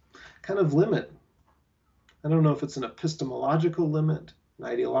this kind of limit. I don't know if it's an epistemological limit, an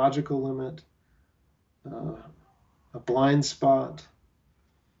ideological limit, a blind spot,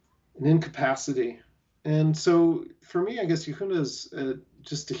 an incapacity. And so for me, I guess Yehuda is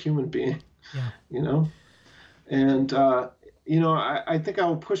just a human being, And, I think I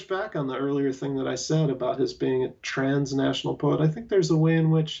will push back on the earlier thing that I said about his being a transnational poet. I think there's a way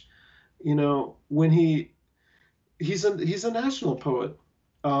in which, when he's a national poet.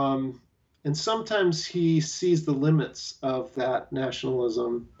 And sometimes he sees the limits of that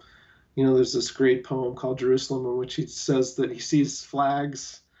nationalism. There's this great poem called Jerusalem in which he says that he sees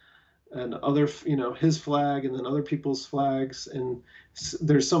flags and other, his flag and then other people's flags. And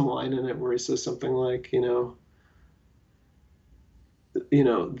there's some line in it where he says something like,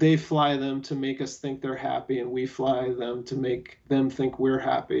 they fly them to make us think they're happy and we fly them to make them think we're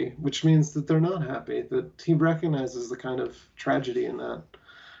happy, which means that they're not happy, that he recognizes the kind of tragedy in that.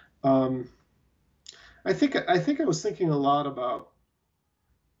 I think I was thinking a lot about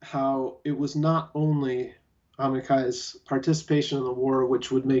how it was not only Amichai's participation in the war,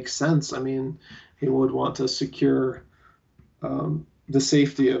 which would make sense. I mean, he would want to secure the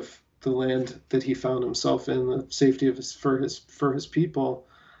safety of the land that he found himself in, the safety of for his people,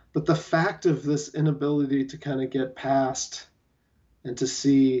 but the fact of this inability to kind of get past and to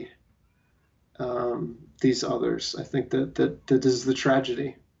see these others, I think that is the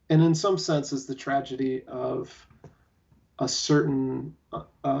tragedy, and in some sense is the tragedy of a certain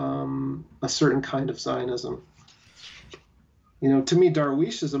kind of Zionism. To me,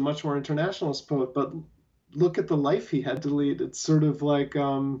 Darwish is a much more internationalist poet, but look at the life he had to lead. It's sort of like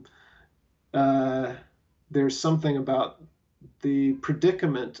there's something about the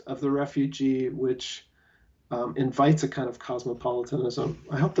predicament of the refugee which invites a kind of cosmopolitanism.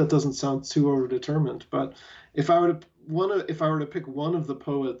 I hope that doesn't sound too overdetermined, but if I were to pick one of the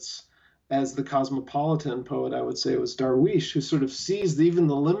poets as the cosmopolitan poet, I would say it was Darwish, who sort of sees even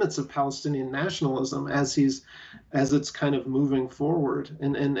the limits of Palestinian nationalism as it's kind of moving forward,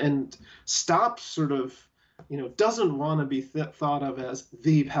 and stops sort of, doesn't want to be thought of as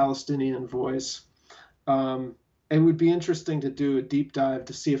the Palestinian voice. It would be interesting to do a deep dive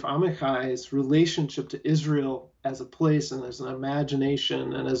to see if Amichai's relationship to Israel as a place and as an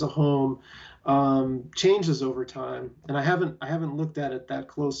imagination and as a home changes over time. And I haven't looked at it that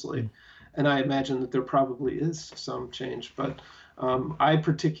closely. And I imagine that there probably is some change. But I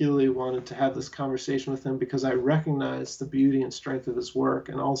particularly wanted to have this conversation with him because I recognize the beauty and strength of his work,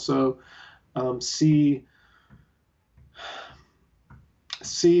 and also see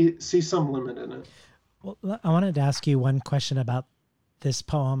some limit in it. Well, I wanted to ask you one question about this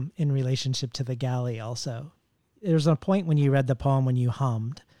poem in relationship to the galley also. There's a point when you read the poem when you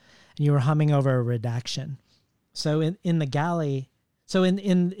hummed, and you were humming over a redaction. So in the galley, so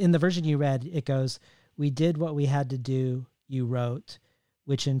in the version you read, it goes, "We did what we had to do, you wrote,"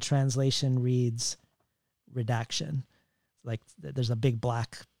 which in translation reads redaction. Like there's a big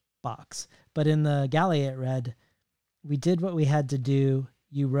black box. But in the galley it read, "We did what we had to do,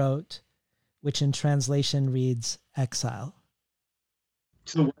 you wrote," which in translation reads exile.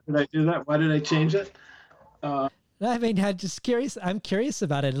 So why did I do that? Why did I change it? I mean, I'm curious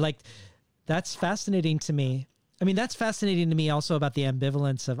about it. Like, that's fascinating to me. I mean, that's fascinating to me also about the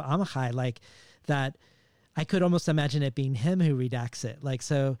ambivalence of Amichai, like that I could almost imagine it being him who redacts it. Like,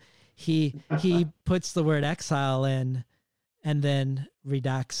 so he puts the word exile in and then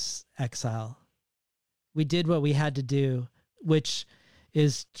redacts exile. We did what we had to do, which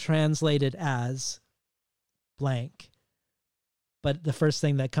is translated as blank. But the first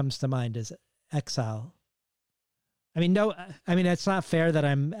thing that comes to mind is exile. I mean, it's not fair that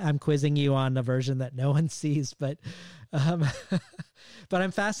I'm quizzing you on a version that no one sees, but but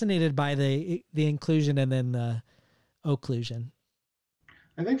I'm fascinated by the inclusion and then the occlusion.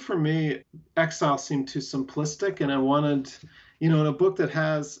 I think for me, exile seemed too simplistic, and I wanted, in a book that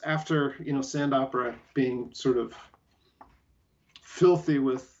has, after, Sand Opera being sort of filthy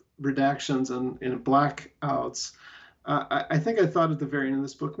with redactions and blackouts, I think I thought at the very end of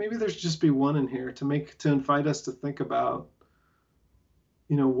this book, maybe there's just be one in here to invite us to think about,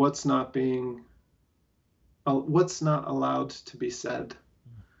 what's not allowed to be said.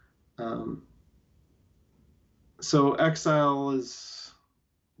 So exile is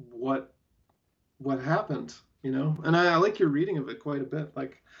what happened, and I like your reading of it quite a bit,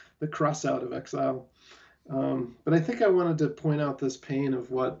 like the cross out of exile. But I think I wanted to point out this pain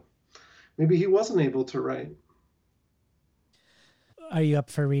of what maybe he wasn't able to write. Are you up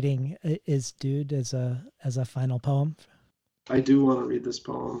for reading Is Dude as a final poem? I do want to read this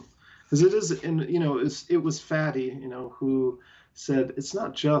poem because it is, it was Fatty, who said it's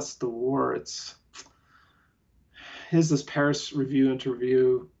not just the war. Here's this Paris Review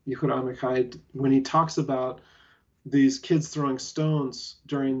interview, Yehuda Amichai, when he talks about these kids throwing stones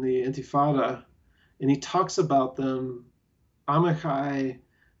during the Intifada, and he talks about them. Amichai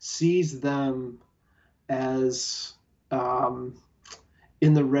sees them as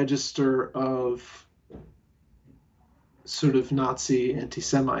in the register of sort of Nazi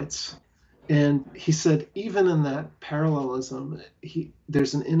anti-Semites. And he said, even in that parallelism,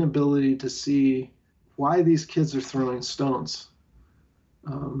 there's an inability to see why these kids are throwing stones.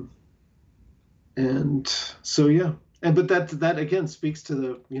 And so, yeah. But that again speaks to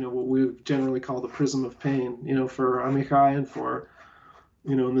the, what we generally call the prism of pain, for Amichai and for,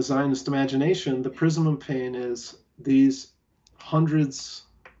 in the Zionist imagination, the prism of pain is these hundreds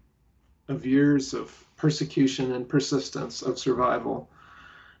of years of persecution and persistence of survival.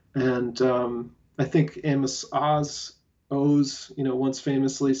 And I think Amos Oz once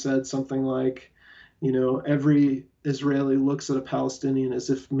famously said something like, every Israeli looks at a Palestinian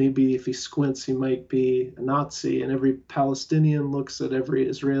as if maybe if he squints, he might be a Nazi. And every Palestinian looks at every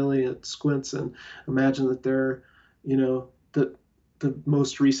Israeli and squints and imagine that they're, the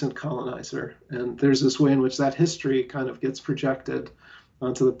most recent colonizer. And there's this way in which that history kind of gets projected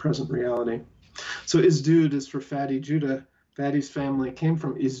onto the present reality. So Isdud is for Fadi Judah. Fadi's family came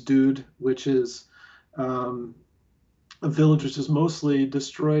from Isdud, which is a village which is mostly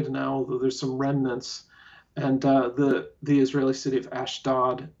destroyed now, although there's some remnants. And the Israeli city of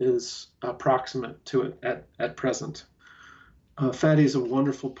Ashdod is proximate to it at present. Fadi is a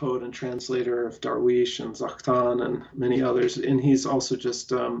wonderful poet and translator of Darwish and Zakhtan and many others, and he's also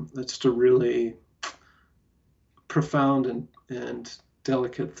just a really profound and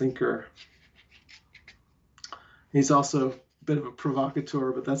delicate thinker. He's also a bit of a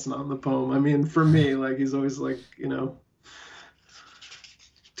provocateur, but that's not in the poem. I mean, for me, he's always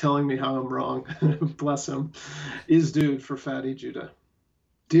telling me how I'm wrong. Bless him. Isdud for Fadi Judah.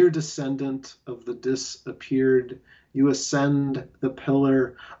 Dear descendant of the disappeared, you ascend the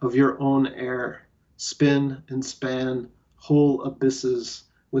pillar of your own air, spin and span whole abysses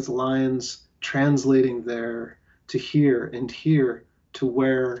with lines translating there to here and here to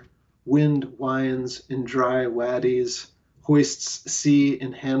where wind winds in dry waddies, hoists sea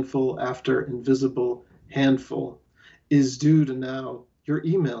in handful after invisible handful, is due to now your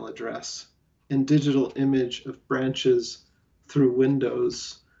email address and digital image of branches through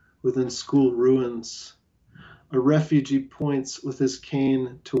windows within school ruins. A refugee points with his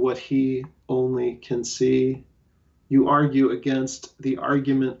cane to what he only can see. You argue against the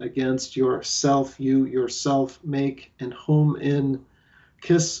argument against yourself, you yourself make and home in.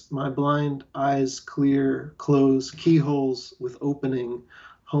 Kiss my blind eyes clear, close keyholes with opening.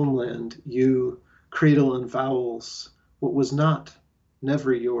 Homeland, you cradle and vowels. What was not,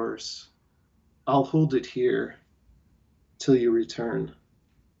 never yours. I'll hold it here till you return.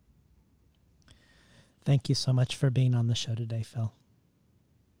 Thank you so much for being on the show today, Phil.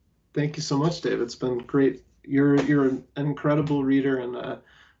 Thank you so much, David. It's been great. You're an incredible reader and a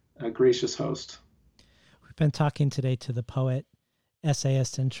gracious host. We've been talking today to the poet,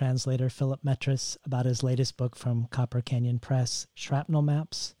 essayist, and translator Philip Metris about his latest book from Copper Canyon Press, Shrapnel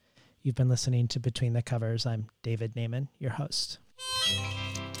Maps. You've been listening to Between the Covers. I'm David Naiman, your host.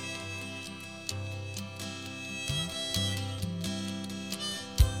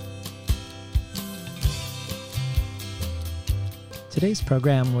 Today's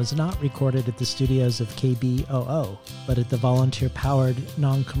program was not recorded at the studios of KBOO, but at the volunteer-powered,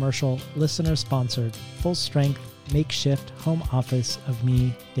 non-commercial, listener-sponsored, full-strength, makeshift home office of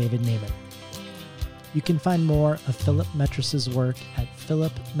me, David Naiman. You can find more of Philip Metris's work at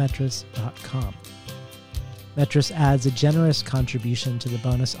philipmetris.com. Metris adds a generous contribution to the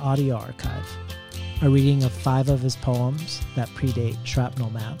bonus audio archive, a reading of 5 of his poems that predate Shrapnel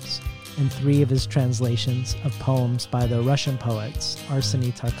Maps, and 3 of his translations of poems by the Russian poets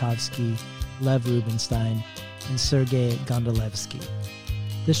Arseny Tarkovsky, Lev Rubinstein, and Sergei Gondolevsky.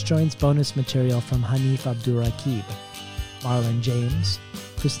 This joins bonus material from Hanif Abdurraqib, Marlon James,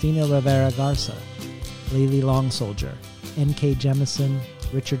 Christina Rivera Garza, Layli Longsoldier, N.K. Jemison,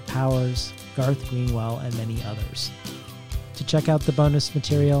 Richard Powers, Garth Greenwell, and many others. To check out the bonus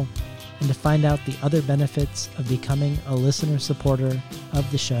material and to find out the other benefits of becoming a listener supporter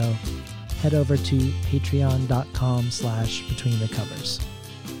of the show, head over to patreon.com/betweenthecovers.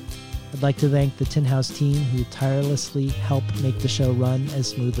 I'd like to thank the Tin House team who tirelessly help make the show run as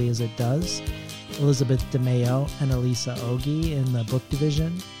smoothly as it does. Elizabeth DeMeo and Elisa Ogi in the book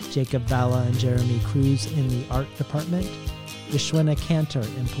division, Jacob Valla and Jeremy Cruz in the art department, Yashwina Cantor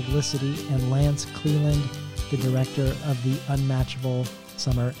in publicity, and Lance Cleland, the director of the unmatchable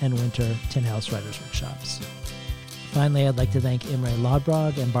summer and winter Tin House Writers Workshops. Finally, I'd like to thank Imre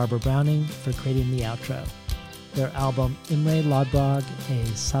Lodbrog and Barbara Browning for creating the outro. Their album Imre Lodbrog, A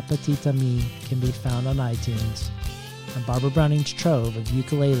Sapatita Me, can be found on iTunes, and Barbara Browning's trove of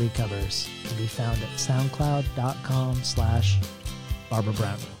ukulele covers can be found at soundcloud.com/Barbara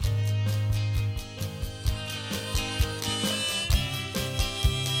Browning.